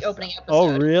 opening episode.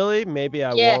 Oh, really? Maybe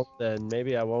I won't then.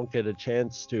 Maybe I won't get a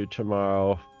chance to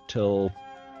tomorrow till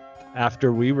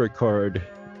after we record.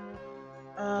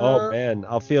 Oh, man.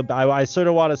 I'll feel... I sort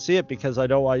of want to see it because I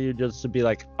don't want you just to be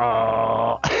like,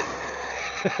 oh...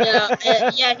 Yeah,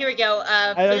 here we go.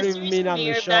 I don't even mean on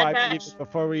the show. I mean,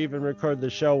 before we even record the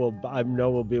show, we'll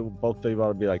both be able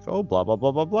to be like, oh, blah, blah,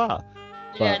 blah, blah, blah.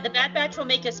 Yeah, the Bad Batch will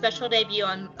make a special debut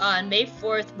on May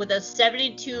 4th with a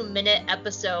 72-minute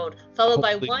episode, followed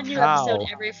by one new episode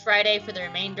every Friday for the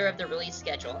remainder of the release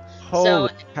schedule. Holy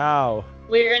cow.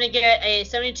 We're going to get a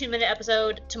 72-minute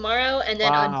episode tomorrow, and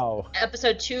then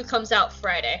episode 2 comes out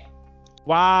Friday.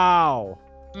 Wow.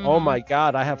 Mm-hmm. Oh my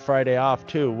god, I have Friday off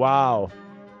too. Wow.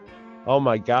 Oh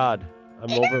my god.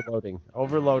 I'm overload. I'm so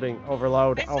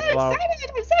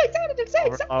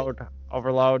excited.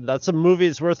 Overload. That's a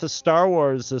movie's worth of Star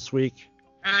Wars this week.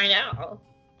 I know.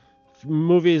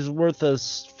 movies worth of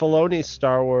Filoni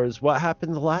Star Wars. What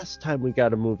happened the last time we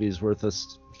got a movie's worth of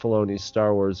Filoni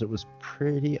Star Wars? It was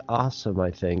pretty awesome,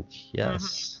 I think.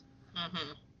 Yes.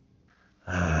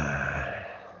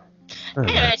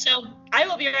 Anyway, so I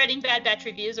will be writing Bad Batch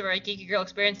reviews over at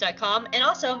geekygirlexperience.com, and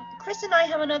also Chris and I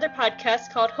have another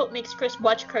podcast called Hope Makes Chris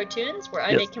Watch Cartoons, where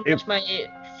I make him watch my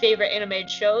favorite animated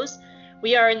shows.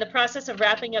 We are in the process of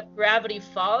wrapping up Gravity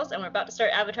Falls, and we're about to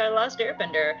start Avatar: The Last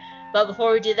Airbender. But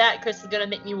before we do that, Chris is gonna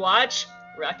make me watch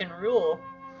Rock and Rule.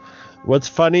 What's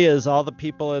funny is all the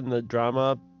people in the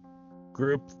drama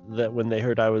group that when they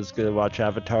heard I was gonna watch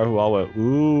Avatar, who all went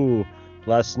ooh.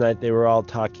 Last night they were all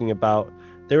talking about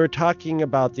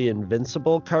the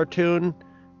Invincible cartoon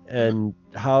and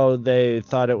how they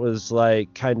thought it was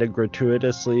like kind of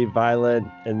gratuitously violent,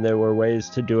 and there were ways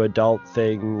to do adult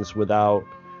things without,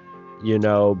 you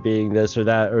know, being this or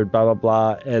that or blah blah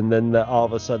blah. And then all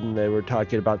of a sudden they were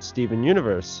talking about Steven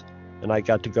Universe, and I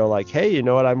got to go like, hey, you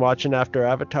know what I'm watching after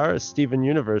Avatar is Steven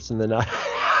Universe. And then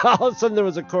all of a sudden there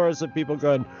was a chorus of people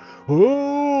going,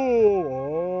 oh,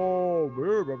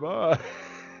 blah, blah, blah.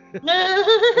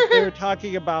 They were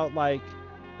talking about like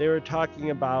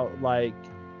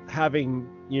having,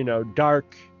 you know,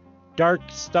 dark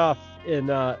stuff in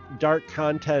dark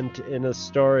content in a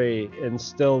story and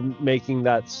still making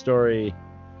that story,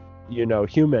 you know,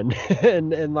 human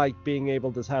and like being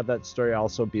able to have that story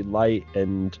also be light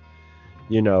and,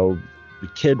 you know,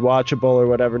 kid watchable or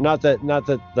whatever. Not that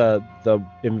the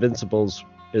Invincibles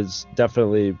is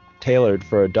definitely tailored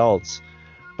for adults,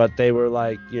 but they were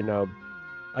like, you know,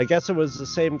 I guess it was the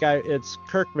same guy. It's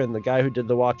Kirkman, the guy who did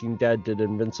The Walking Dead, did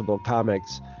Invincible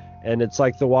comics, and it's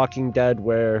like The Walking Dead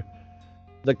where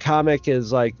the comic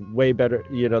is like way better.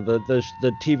 You know, the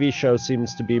TV show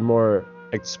seems to be more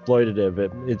exploitative.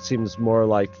 It seems more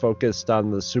like focused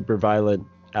on the super violent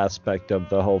aspect of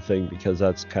the whole thing because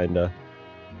that's kind of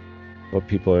what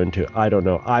people are into. I don't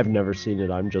know. I've never seen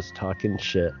it. I'm just talking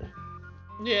shit.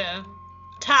 Yeah.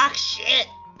 Talk shit.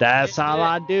 That's all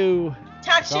I do.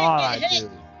 Talk shit. All I do.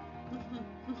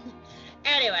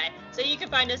 Anyway, so you can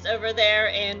find us over there,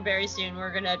 and very soon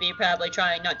we're going to be probably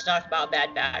trying not to talk about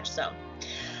Bad Batch, so.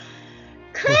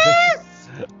 Chris!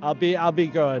 I'll be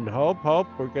going, Hope,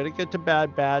 we're going to get to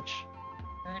Bad Batch.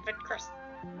 Chris.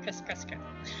 But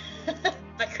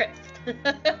Chris.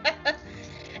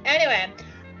 Anyway,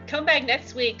 come back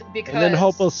next week because... And then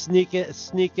Hope will sneak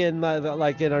in,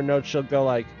 like in our notes, she'll go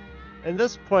like, and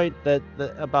this point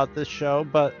about this show,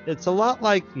 but it's a lot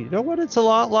like, you know what it's a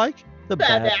lot like? The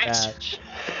Bad Batch.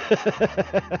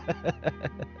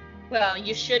 Well,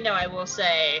 you should know, I will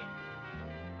say,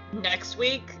 next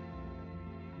week,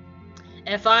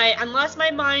 unless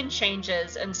my mind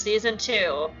changes in season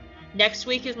 2, next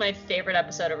week is my favorite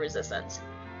episode of Resistance.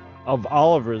 Of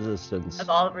all of Resistance. Of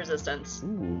all of Resistance.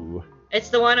 Ooh. It's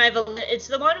the one with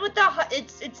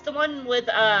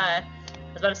I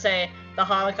was about to say the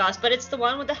Holocaust, but it's the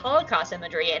one with the Holocaust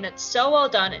imagery, and it's so well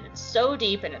done, and it's so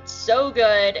deep, and it's so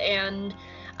good, and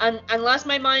unless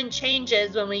my mind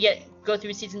changes when we go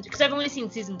through season 2, because I've only seen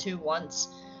season 2 once,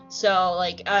 so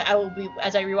like I will be,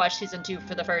 as I rewatch season 2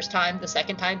 for the first time, the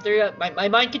second time through, my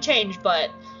mind could change,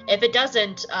 but if it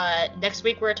doesn't, next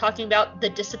week we're talking about The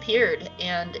Disappeared,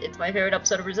 and it's my favorite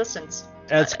episode of Resistance.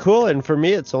 That's cool, and for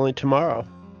me it's only tomorrow.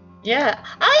 Yeah.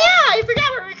 Oh yeah, I forgot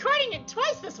we're recording it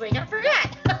twice this week. I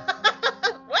forgot.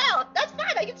 Well, that's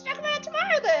fine. I can talk about it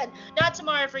tomorrow then. Not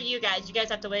tomorrow for you guys. You guys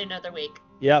have to wait another week.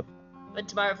 Yep. But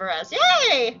tomorrow for us.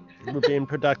 Yay! We're being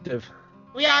productive.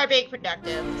 We are being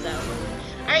productive, so.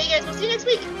 All right, you guys. We'll see you next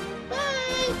week.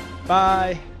 Bye.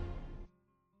 Bye.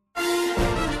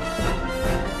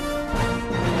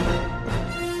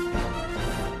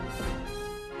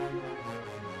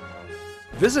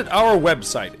 Visit our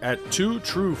website at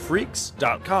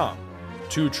twotruefreaks.com.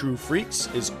 Two True Freaks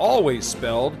is always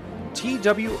spelled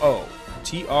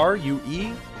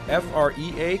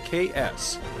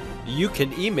TWOTRUEFREAKS. You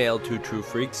can email Two True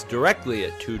Freaks directly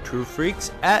at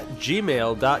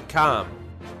twotruefreaks@gmail.com.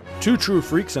 Two True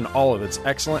Freaks and all of its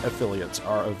excellent affiliates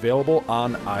are available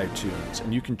on iTunes,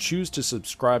 and you can choose to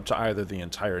subscribe to either the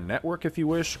entire network if you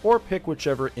wish, or pick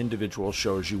whichever individual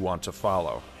shows you want to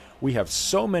follow. We have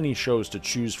so many shows to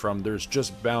choose from, there's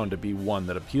just bound to be one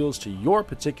that appeals to your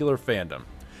particular fandom.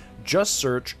 Just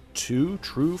search Two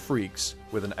True Freaks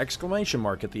with an exclamation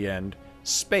mark at the end,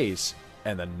 space,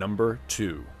 and the number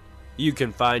 2. You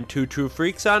can find Two True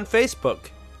Freaks on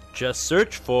Facebook. Just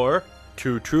search for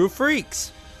Two True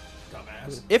Freaks.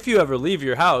 Dumbass. If you ever leave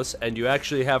your house and you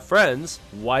actually have friends,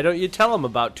 why don't you tell them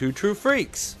about Two True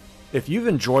Freaks? If you've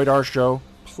enjoyed our show,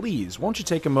 please, won't you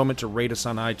take a moment to rate us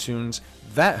on iTunes?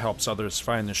 That helps others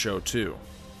find the show too.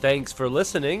 Thanks for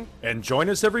listening. And join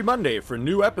us every Monday for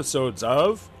new episodes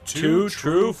of Two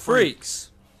True Freaks.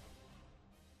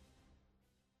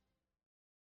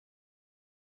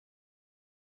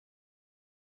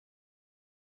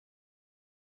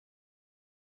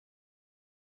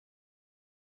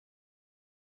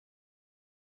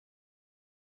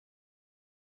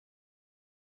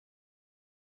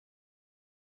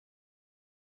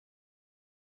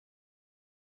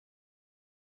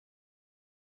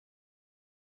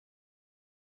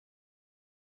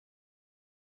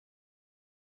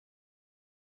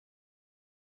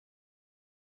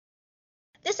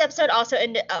 This episode also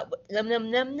ended up. Num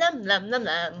num num num num num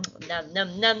num num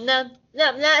num num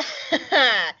num num.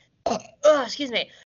 Excuse me.